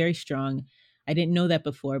 very strong. I didn't know that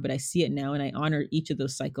before, but I see it now, and I honor each of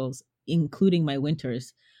those cycles, including my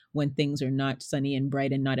winters when things are not sunny and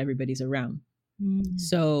bright and not everybody's around.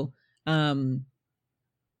 So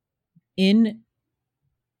in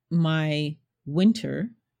my winter,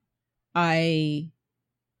 that's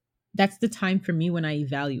the time for me when I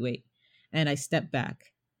evaluate and I step back.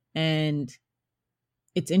 And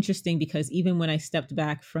it's interesting because even when I stepped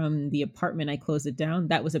back from the apartment, I closed it down.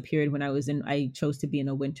 That was a period when I chose to be in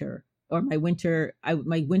a winter, or my winter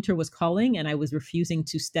was calling and I was refusing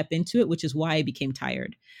to step into it, which is why I became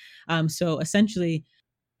tired. So essentially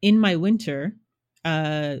in my winter,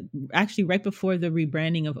 actually right before the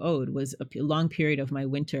rebranding of Ode was a long period of my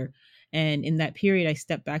winter. And in that period, I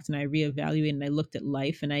stepped back and I reevaluated and I looked at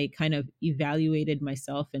life and I kind of evaluated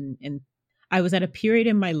myself. And I was at a period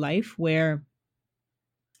in my life where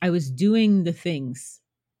I was doing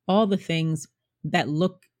all the things that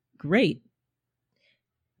look great.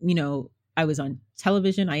 I was on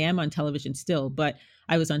television. I am on television still, but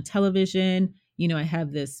I was on television. I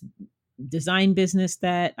have this design business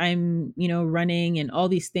that I'm, running, and all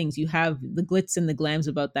these things. You have the glitz and the glams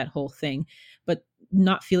about that whole thing, but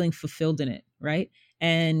not feeling fulfilled in it. Right.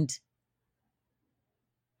 And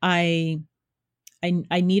I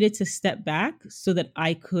needed to step back so that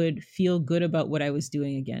I could feel good about what I was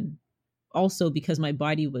doing again. Also because my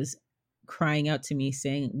body was crying out to me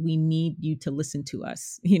saying, we need you to listen to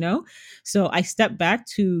us, you know? So I stepped back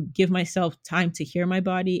to give myself time to hear my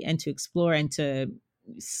body and to explore and to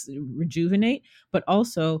rejuvenate, but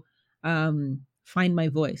also find my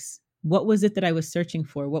voice. What was it that I was searching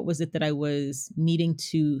for? What was it that I was needing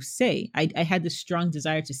to say? I had this strong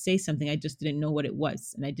desire to say something. I just didn't know what it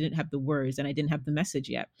was. And I didn't have the words and I didn't have the message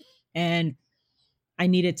yet. And I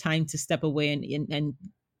needed time to step away and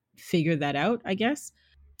figure that out, I guess.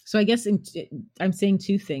 So I guess I'm saying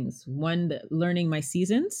two things. One, learning my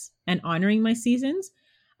seasons and honoring my seasons.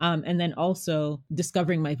 And then also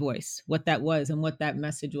discovering my voice, what that was and what that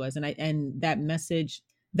message was. And that message,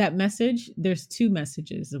 there's two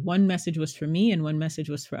messages. One message was for me and one message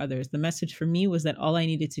was for others. The message for me was that all I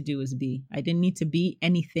needed to do was be. I didn't need to be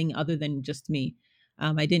anything other than just me.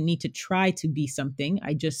 I didn't need to try to be something.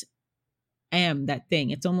 I just am that thing.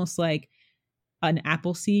 It's almost like an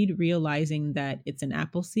apple seed realizing that it's an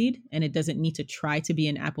apple seed and it doesn't need to try to be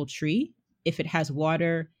an apple tree. If it has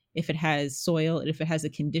water, if it has soil, if it has the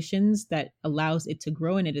conditions that allows it to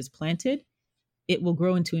grow and it is planted, it will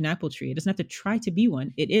grow into an apple tree. It doesn't have to try to be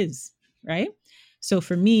one. It is, right? So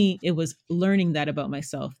for me, it was learning that about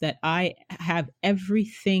myself, that I have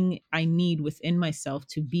everything I need within myself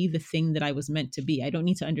to be the thing that I was meant to be. I don't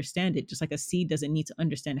need to understand it. Just like a seed doesn't need to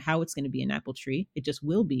understand how it's going to be an apple tree. It just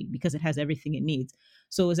will be because it has everything it needs.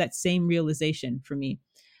 So it was that same realization for me,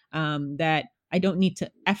 that I don't need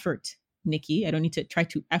to effort Nikki. I don't need to try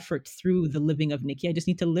to effort through the living of Nikki. I just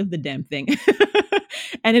need to live the damn thing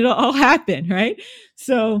and it'll all happen. Right.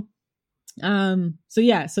 So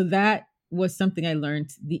that was something I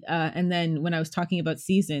learned. And then when I was talking about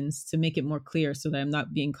seasons, to make it more clear so that I'm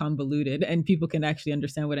not being convoluted and people can actually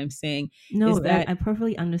understand what I'm saying. No, that I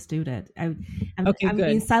perfectly understood it. I'm good.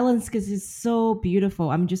 in silence because it's so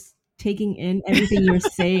beautiful. I'm just taking in everything you're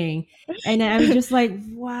saying. And I'm just like,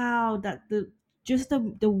 wow, that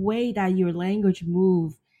the way that your language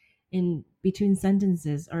move in between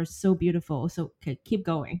sentences are so beautiful. So okay, keep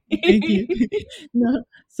going. Thank you. No,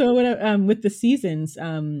 so with the seasons,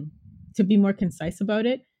 to be more concise about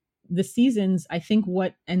it, the seasons, I think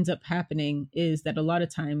what ends up happening is that a lot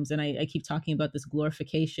of times, and I keep talking about this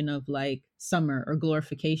glorification of like summer or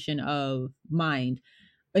glorification of mind.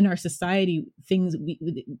 In our society, things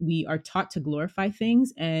we are taught to glorify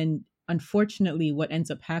things. And unfortunately, what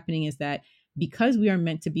ends up happening is that because we are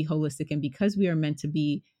meant to be holistic and because we are meant to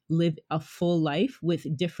be live a full life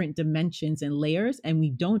with different dimensions and layers, and we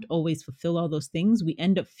don't always fulfill all those things, we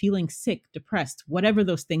end up feeling sick, depressed, whatever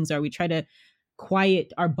those things are. We try to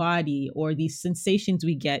quiet our body or these sensations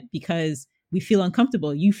we get because we feel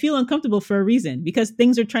uncomfortable. You feel uncomfortable for a reason, because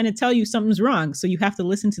things are trying to tell you something's wrong. So you have to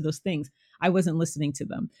listen to those things. I wasn't listening to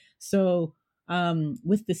them. So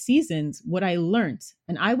with the seasons, what I learned,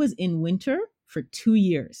 and I was in winter for 2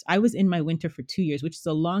 years. I was in my winter for 2 years, which is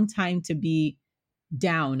a long time to be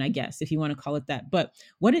down, I guess, if you want to call it that. But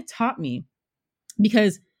what it taught me,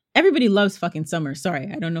 because everybody loves fucking summer. Sorry,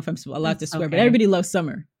 I don't know if I'm allowed to swear, but everybody loves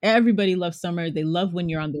summer. Everybody loves summer. They love when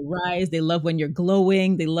you're on the rise. They love when you're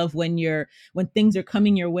glowing. They love when things are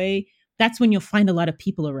coming your way. That's when you'll find a lot of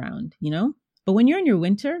people around, you know? But when you're in your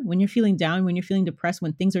winter, when you're feeling down, when you're feeling depressed,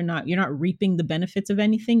 when things are you're not reaping the benefits of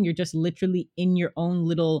anything, you're just literally in your own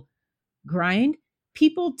little grind,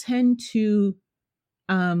 people tend to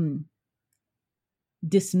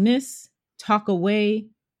dismiss, talk away,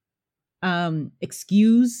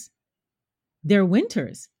 excuse their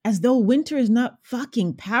winters as though winter is not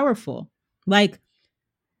fucking powerful. Like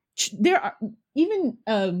there are even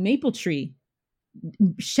a maple tree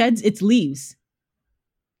sheds its leaves.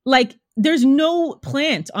 Like there's no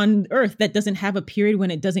plant on earth that doesn't have a period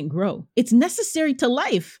when it doesn't grow. It's necessary to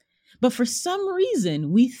life. But for some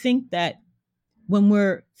reason, we think that when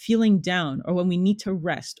we're feeling down or when we need to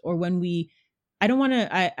rest or when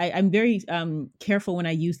I'm very careful when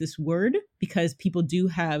I use this word because people do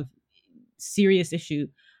have serious issue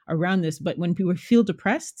around this. But when people feel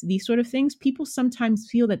depressed, these sort of things, people sometimes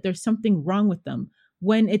feel that there's something wrong with them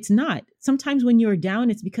when it's not. Sometimes when you're down,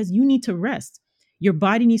 it's because you need to rest. Your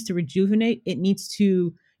body needs to rejuvenate. You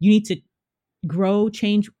need to grow,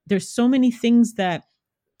 change. There's so many things that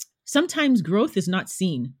sometimes growth is not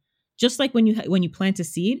seen. Just like when you plant a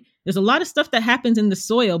seed, there's a lot of stuff that happens in the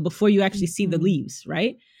soil before you actually see the leaves,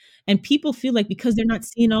 right? And people feel like because they're not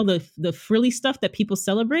seeing all the frilly stuff that people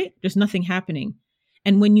celebrate, there's nothing happening.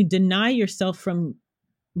 And when you deny yourself from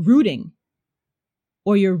rooting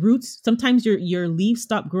or your roots, sometimes your leaves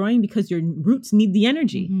stop growing because your roots need the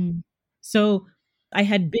energy. Mm-hmm. So I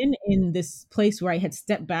had been in this place where I had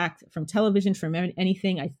stepped back from television, from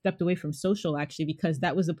anything. I stepped away from social actually, because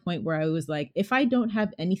that was a point where I was like, if I don't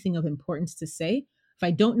have anything of importance to say, If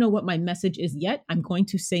I don't know what my message is yet, I'm going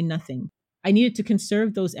to say nothing. I needed to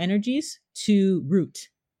conserve those energies to root.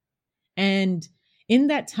 And in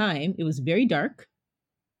that time, it was very dark.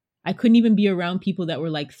 I couldn't even be around people that were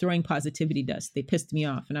like throwing positivity dust. They pissed me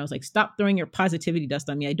off. And I was like, stop throwing your positivity dust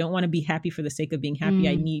on me. I don't want to be happy for the sake of being happy.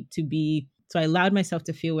 I need to be. So I allowed myself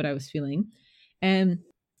to feel what I was feeling. And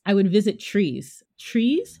I would visit trees.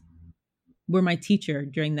 Trees were my teacher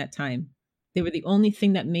during that time. They were the only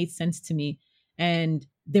thing that made sense to me. And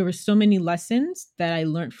there were so many lessons that I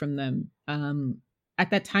learned from them. At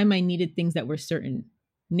that time, I needed things that were certain.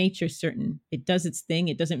 Nature's certain. It does its thing.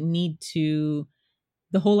 It doesn't need to.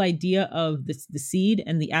 The whole idea of the seed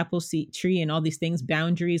and the apple seed tree and all these things,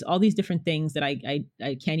 boundaries, all these different things that I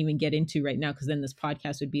can't even get into right now, because then this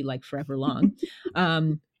podcast would be like forever long.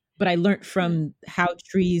 But I learned from how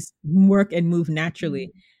trees work and move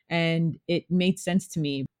naturally. And it made sense to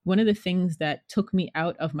me. One of the things that took me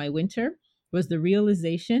out of my winter was the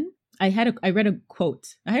realization. I read a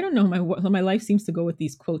quote. I don't know, my life seems to go with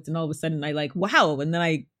these quotes, and all of a sudden I like, wow. And then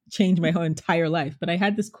I changed my whole entire life. But I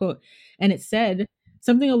had this quote, and it said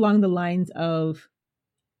something along the lines of,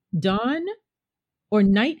 dawn or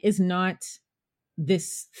night is not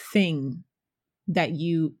this thing that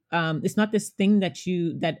you, it's not this thing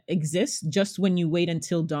that exists just when you wait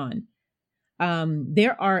until dawn.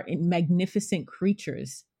 There are magnificent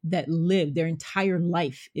creatures that live, their entire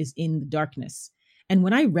life is in the darkness. And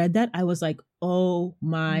when I read that, I was like, oh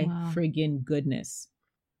my friggin' goodness.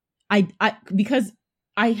 Because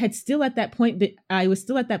I had still at that point, I was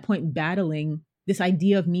still at that point battling this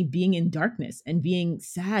idea of me being in darkness and being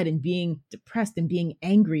sad and being depressed and being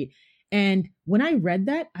angry. And when I read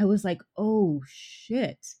that, I was like, oh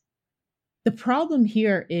shit. The problem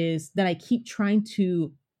here is that I keep trying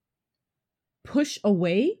to push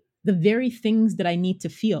away the very things that I need to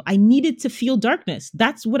feel. I needed to feel darkness.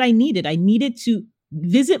 That's what I needed. I needed to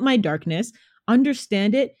visit my darkness,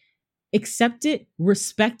 understand it, accept it,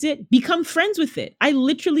 respect it, become friends with it. I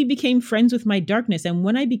literally became friends with my darkness. And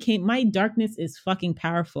when my darkness is fucking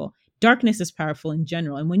powerful. Darkness is powerful in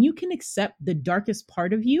general. And when you can accept the darkest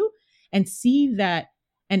part of you and see that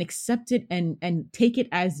and accept it and take it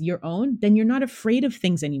as your own, then you're not afraid of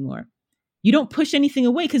things anymore. You don't push anything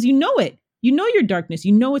away because you know it. You know your darkness.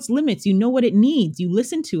 You know its limits. You know what it needs. You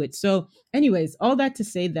listen to it. So anyways, all that to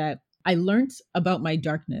say that I learned about my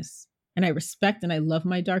darkness, and I respect and I love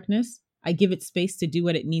my darkness. I give it space to do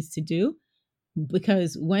what it needs to do,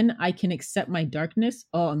 because when I can accept my darkness,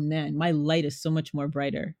 oh man, my light is so much more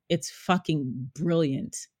brighter. It's fucking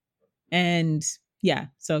brilliant. And yeah,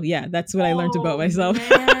 so yeah, that's what I learned about myself.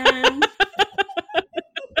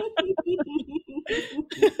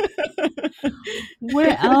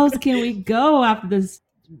 Where else can we go after this?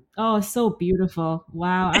 Oh, so beautiful.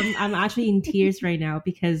 Wow. I'm actually in tears right now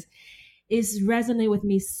because it's resonated with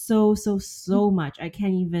me so much. I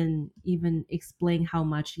can't even explain how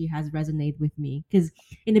much it has resonated with me. Because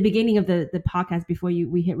in the beginning of the podcast, before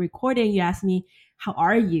we hit recording, you asked me, how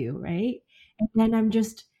are you? Right. And then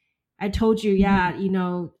I told you,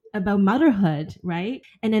 about motherhood. Right.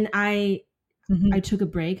 And then I took a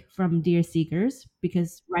break from Dear Seekers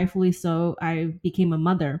because rightfully so, I became a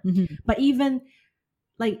mother. But even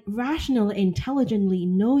like rationally, intelligently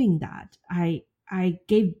knowing that I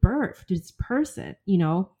gave birth to this person,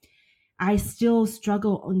 I still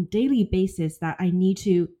struggle on a daily basis that I need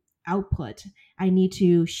to output. I need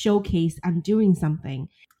to showcase I'm doing something.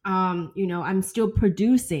 I'm still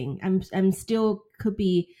producing. I'm still could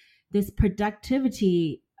be this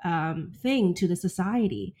productivity thing to the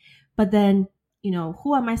society. But then,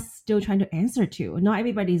 who am I still trying to answer to? Not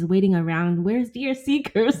everybody's waiting around. Where's Dear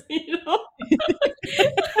Seekers?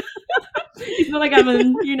 It's not like I'm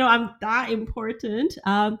that important.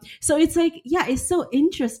 So it's like, yeah, it's so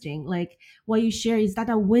interesting. Like what you share is that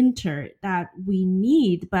a winter that we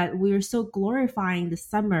need, but we're so glorifying the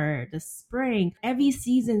summer, the spring. Every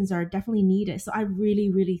seasons are definitely needed. So I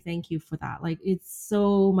really, really thank you for that. Like it's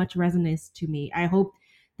so much resonance to me. I hope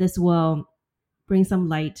this will bring some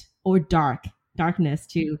light or darkness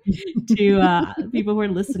to people who are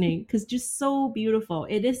listening, because just so beautiful.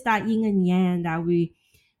 It is that yin and yang that we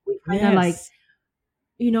kind of like,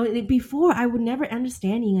 before I would never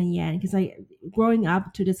understand yin and yang, because growing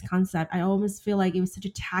up to this concept, I almost feel like it was such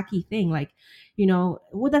a tacky thing. Like,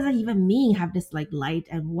 what does that even mean? Have this like light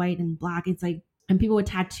and white and black? It's like, and people would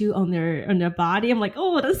tattoo on their body. I'm like,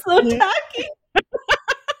 oh, that's so tacky.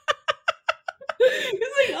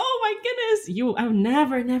 It's like, oh my goodness,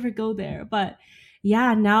 I'll never go there. But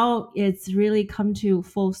yeah, now it's really come to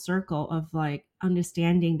full circle of like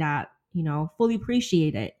understanding that, fully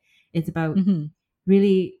appreciate it. It's about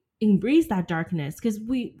really embrace that darkness, because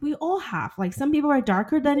we all have, like, some people are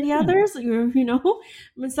darker than the others, you know.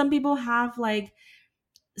 Some people have like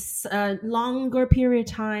a longer period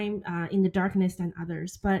of time in the darkness than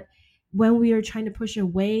others. But when we are trying to push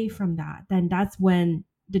away from that, then that's when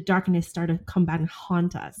the darkness started to come back and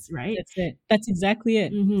haunt us, right? That's it. That's exactly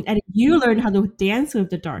it. And you learn how to dance with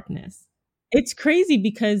the darkness. It's crazy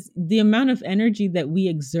because the amount of energy that we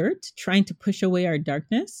exert trying to push away our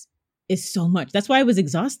darkness is so much. That's why I was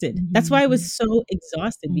exhausted. That's why I was so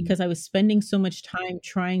exhausted, because I was spending so much time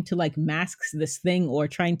trying to like mask this thing or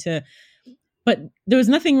trying to, but there was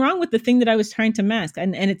nothing wrong with the thing that I was trying to mask.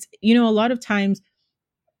 And it's, you know, a lot of times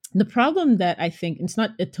the problem that I think, it's not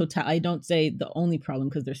a total, I don't say the only problem,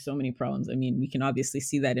 because there's so many problems. I mean, we can obviously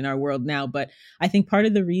see that in our world now, but I think part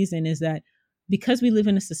of the reason is that because we live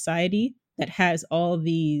in a society that has all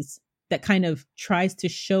these, that kind of tries to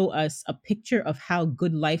show us a picture of how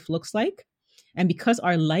good life looks like. And because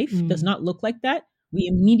our life does not look like that, we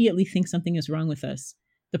immediately think something is wrong with us.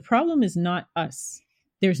 The problem is not us.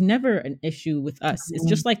 There's never an issue with us. It's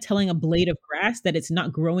just like telling a blade of grass that it's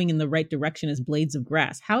not growing in the right direction as blades of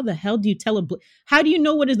grass. How the hell do you tell how do you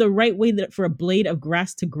know what is the right way for a blade of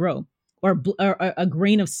grass to grow? Or a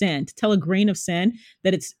grain of sand, to tell a grain of sand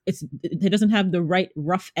that it doesn't have the right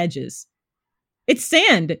rough edges. It's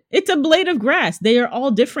sand. It's a blade of grass. They are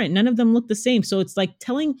all different. None of them look the same. So it's like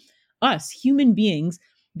telling us human beings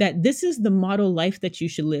that this is the model life that you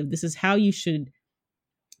should live. This is how you should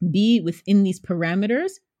be within these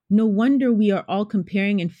parameters. No wonder we are all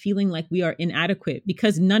comparing and feeling like we are inadequate,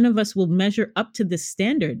 because none of us will measure up to this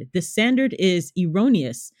standard. The standard is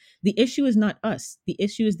erroneous. The issue is not us. The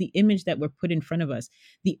issue is the image that we're put in front of us.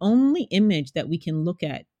 The only image that we can look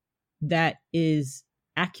at that is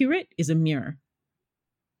accurate is a mirror.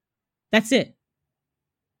 That's it.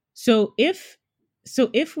 So if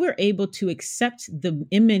we're able to accept the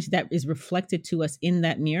image that is reflected to us in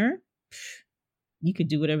that mirror, you could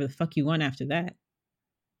do whatever the fuck you want after that.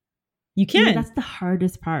 You can. Yeah, that's the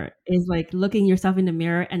hardest part, is like looking yourself in the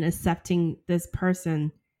mirror and accepting this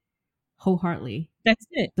person wholeheartedly. That's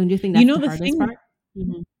it. Don't you think that's the hardest part?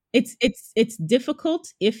 It's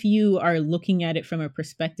difficult if you are looking at it from a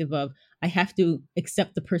perspective of, I have to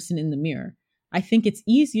accept the person in the mirror. I think it's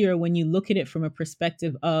easier when you look at it from a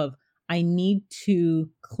perspective of, I need to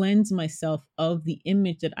cleanse myself of the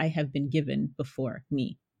image that I have been given before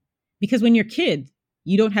me. Because when you're a kid,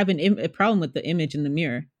 you don't have a problem with the image in the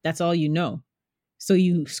mirror. That's all you know. So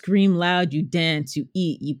you scream loud, you dance, you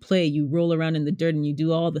eat, you play, you roll around in the dirt, and you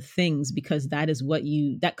do all the things because that is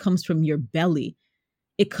that comes from your belly.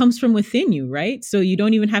 It comes from within you, right? So you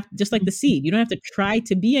don't even have, just like the seed, you don't have to try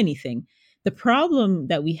to be anything. The problem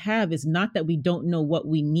that we have is not that we don't know what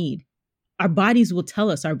we need. Our bodies will tell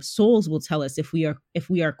us, our souls will tell us if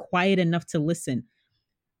we are quiet enough to listen.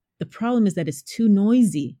 The problem is that it's too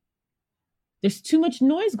noisy. There's too much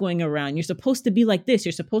noise going around. You're supposed to be like this.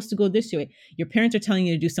 You're supposed to go this way. Your parents are telling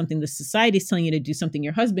you to do something. The society's telling you to do something.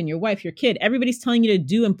 Your husband, your wife, your kid, everybody's telling you to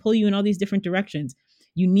do and pull you in all these different directions.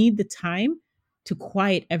 You need the time to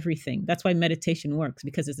quiet everything. That's why meditation works,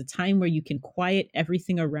 because it's a time where you can quiet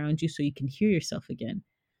everything around you so you can hear yourself again.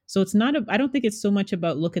 So it's not, I don't think it's so much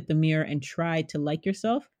about look at the mirror and try to like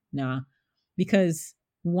yourself. Nah, because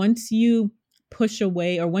once you push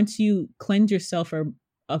away, or once you cleanse yourself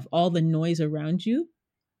of all the noise around you,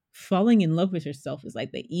 falling in love with yourself is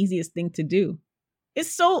like the easiest thing to do.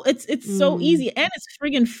 It's so easy, and it's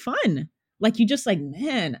friggin' fun. Like, you just like,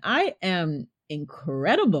 man, I am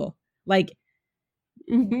incredible. Like,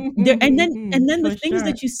 and then the things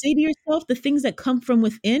that you say to yourself, the things that come from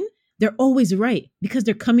within, they're always right, because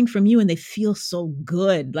they're coming from you and they feel so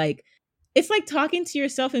good. Like, it's like talking to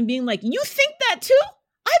yourself and being like, you think that too?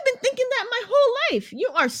 I've been thinking that my whole life. You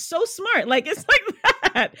are so smart. Like, it's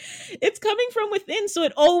like that. It's coming from within. So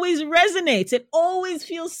it always resonates. It always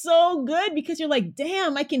feels so good, because you're like,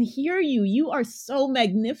 damn, I can hear you. You are so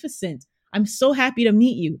magnificent. I'm so happy to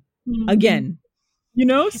meet you again. You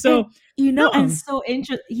know, so, and so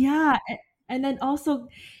interesting. Yeah. And then also,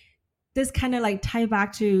 this kind of like tie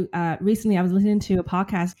back to recently I was listening to a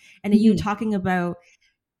podcast, and you talking about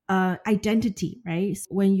identity, right? So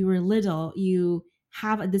when you were little, you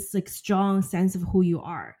have this like strong sense of who you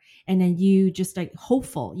are, and then you just like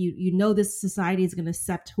hopeful, you know this society is going to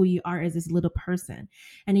accept who you are as this little person,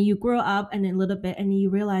 and then you grow up and a little bit, and you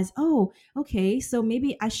realize, oh, okay, so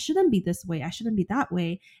maybe I shouldn't be this way, I shouldn't be that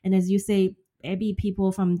way. And as you say, maybe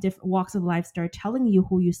people from different walks of life start telling you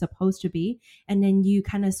who you're supposed to be, and then you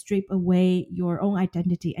kind of strip away your own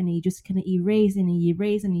identity, and then you just kind of erase and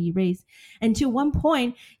erase and erase, and to one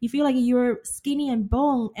point you feel like you're skinny and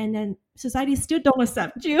bone, and then society still don't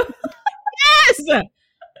accept you. Yes,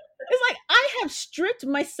 It's like I have stripped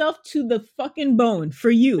myself to the fucking bone for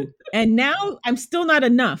you, and now I'm still not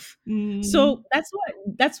enough. So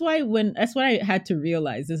that's what I had to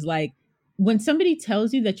realize is like when somebody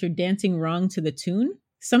tells you that you're dancing wrong to the tune,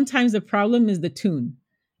 sometimes the problem is the tune.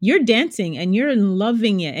 You're dancing and you're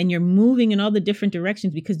loving it and you're moving in all the different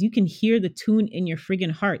directions because you can hear the tune in your friggin'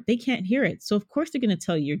 heart. They can't hear it. So of course they're going to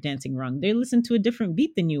tell you you're dancing wrong. They listen to a different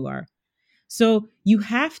beat than you are. So you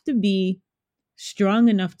have to be strong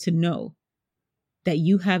enough to know that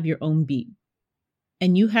you have your own beat.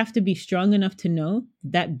 And you have to be strong enough to know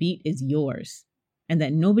that beat is yours and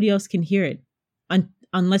that nobody else can hear it.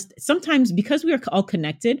 Unless sometimes, because we are all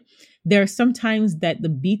connected, there are sometimes that the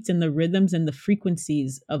beats and the rhythms and the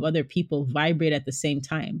frequencies of other people vibrate at the same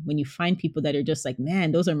time. When you find people that are just like,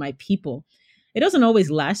 man, those are my people. It doesn't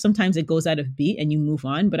always last. Sometimes it goes out of beat and you move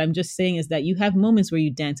on. But I'm just saying is that you have moments where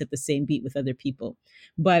you dance at the same beat with other people.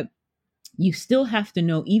 But you still have to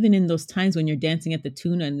know, even in those times when you're dancing at the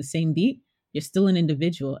tune and the same beat, you're still an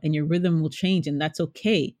individual and your rhythm will change. And that's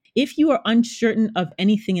okay. If you are uncertain of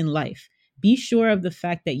anything in life, be sure of the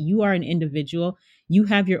fact that you are an individual. You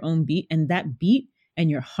have your own beat, and that beat and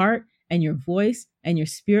your heart and your voice and your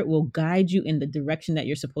spirit will guide you in the direction that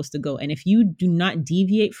you're supposed to go. And if you do not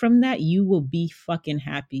deviate from that, you will be fucking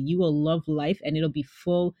happy. You will love life and it'll be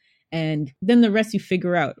full. And then the rest you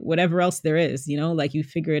figure out, whatever else there is, you know, like you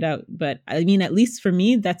figure it out. But I mean, at least for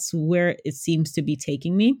me, that's where it seems to be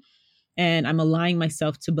taking me. And I'm allowing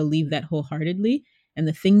myself to believe that wholeheartedly. And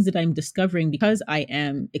the things that I'm discovering because I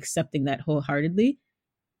am accepting that wholeheartedly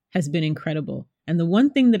has been incredible. And the one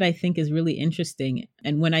thing that I think is really interesting,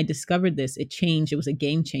 and when I discovered this, it was a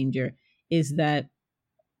game changer, is that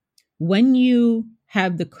when you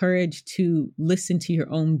have the courage to listen to your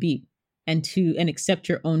own beat and accept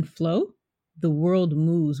your own flow, the world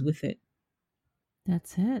moves with it.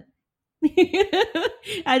 That's it.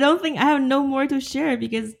 I don't think I have no more to share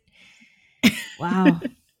because wow.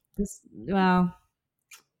 Just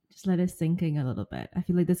let it sink in a little bit. I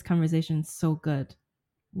feel like this conversation is so good.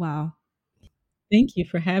 Wow. Thank you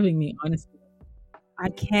for having me, honestly. I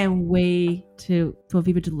can't wait for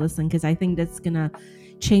people to listen because I think that's going to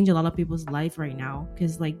change a lot of people's life right now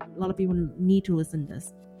because like a lot of people need to listen to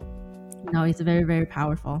this. No, it's very, very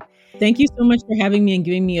powerful. Thank you so much for having me and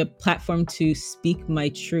giving me a platform to speak my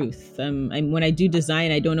truth. When I do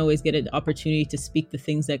design, I don't always get an opportunity to speak the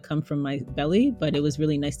things that come from my belly, but it was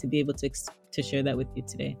really nice to be able to share that with you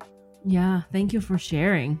today. Yeah, thank you for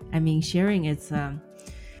sharing. I mean, sharing is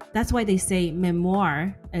that's why they say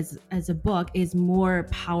memoir as a book is more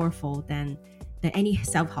powerful than any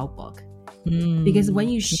self-help book. Because when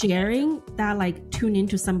you're sharing that, like tune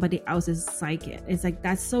into somebody else's psyche, it's like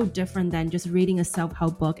that's so different than just reading a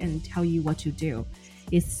self-help book and tell you what to do.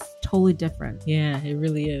 It's totally different. Yeah, it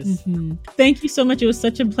really is. Thank you so much. It was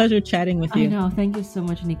such a pleasure chatting with you. I know. Thank you so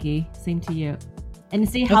much, Nikki. Same to you. And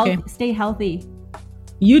stay healthy.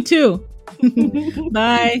 You too.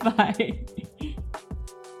 Bye. Bye.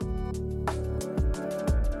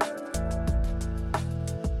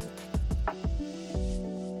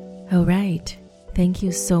 All right. Thank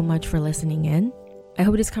you so much for listening in. I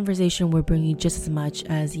hope this conversation will bring you just as much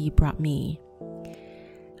as it brought me.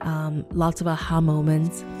 Lots of aha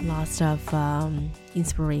moments, lots of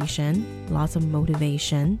inspiration, lots of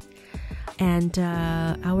motivation. And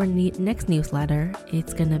our next newsletter,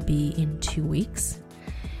 it's going to be in 2 weeks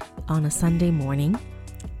on a Sunday morning.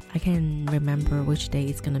 I can't remember which day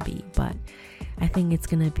it's going to be, but I think it's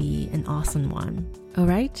going to be an awesome one. All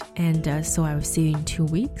right. And so I will see you in 2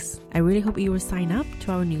 weeks. I really hope you will sign up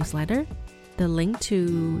to our newsletter. The link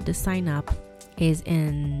to the sign up is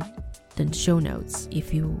in the show notes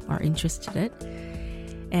if you are interested in it.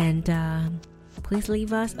 And please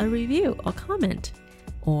leave us a review or comment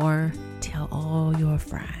or tell all your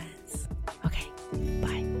friends. Okay.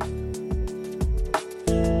 Bye.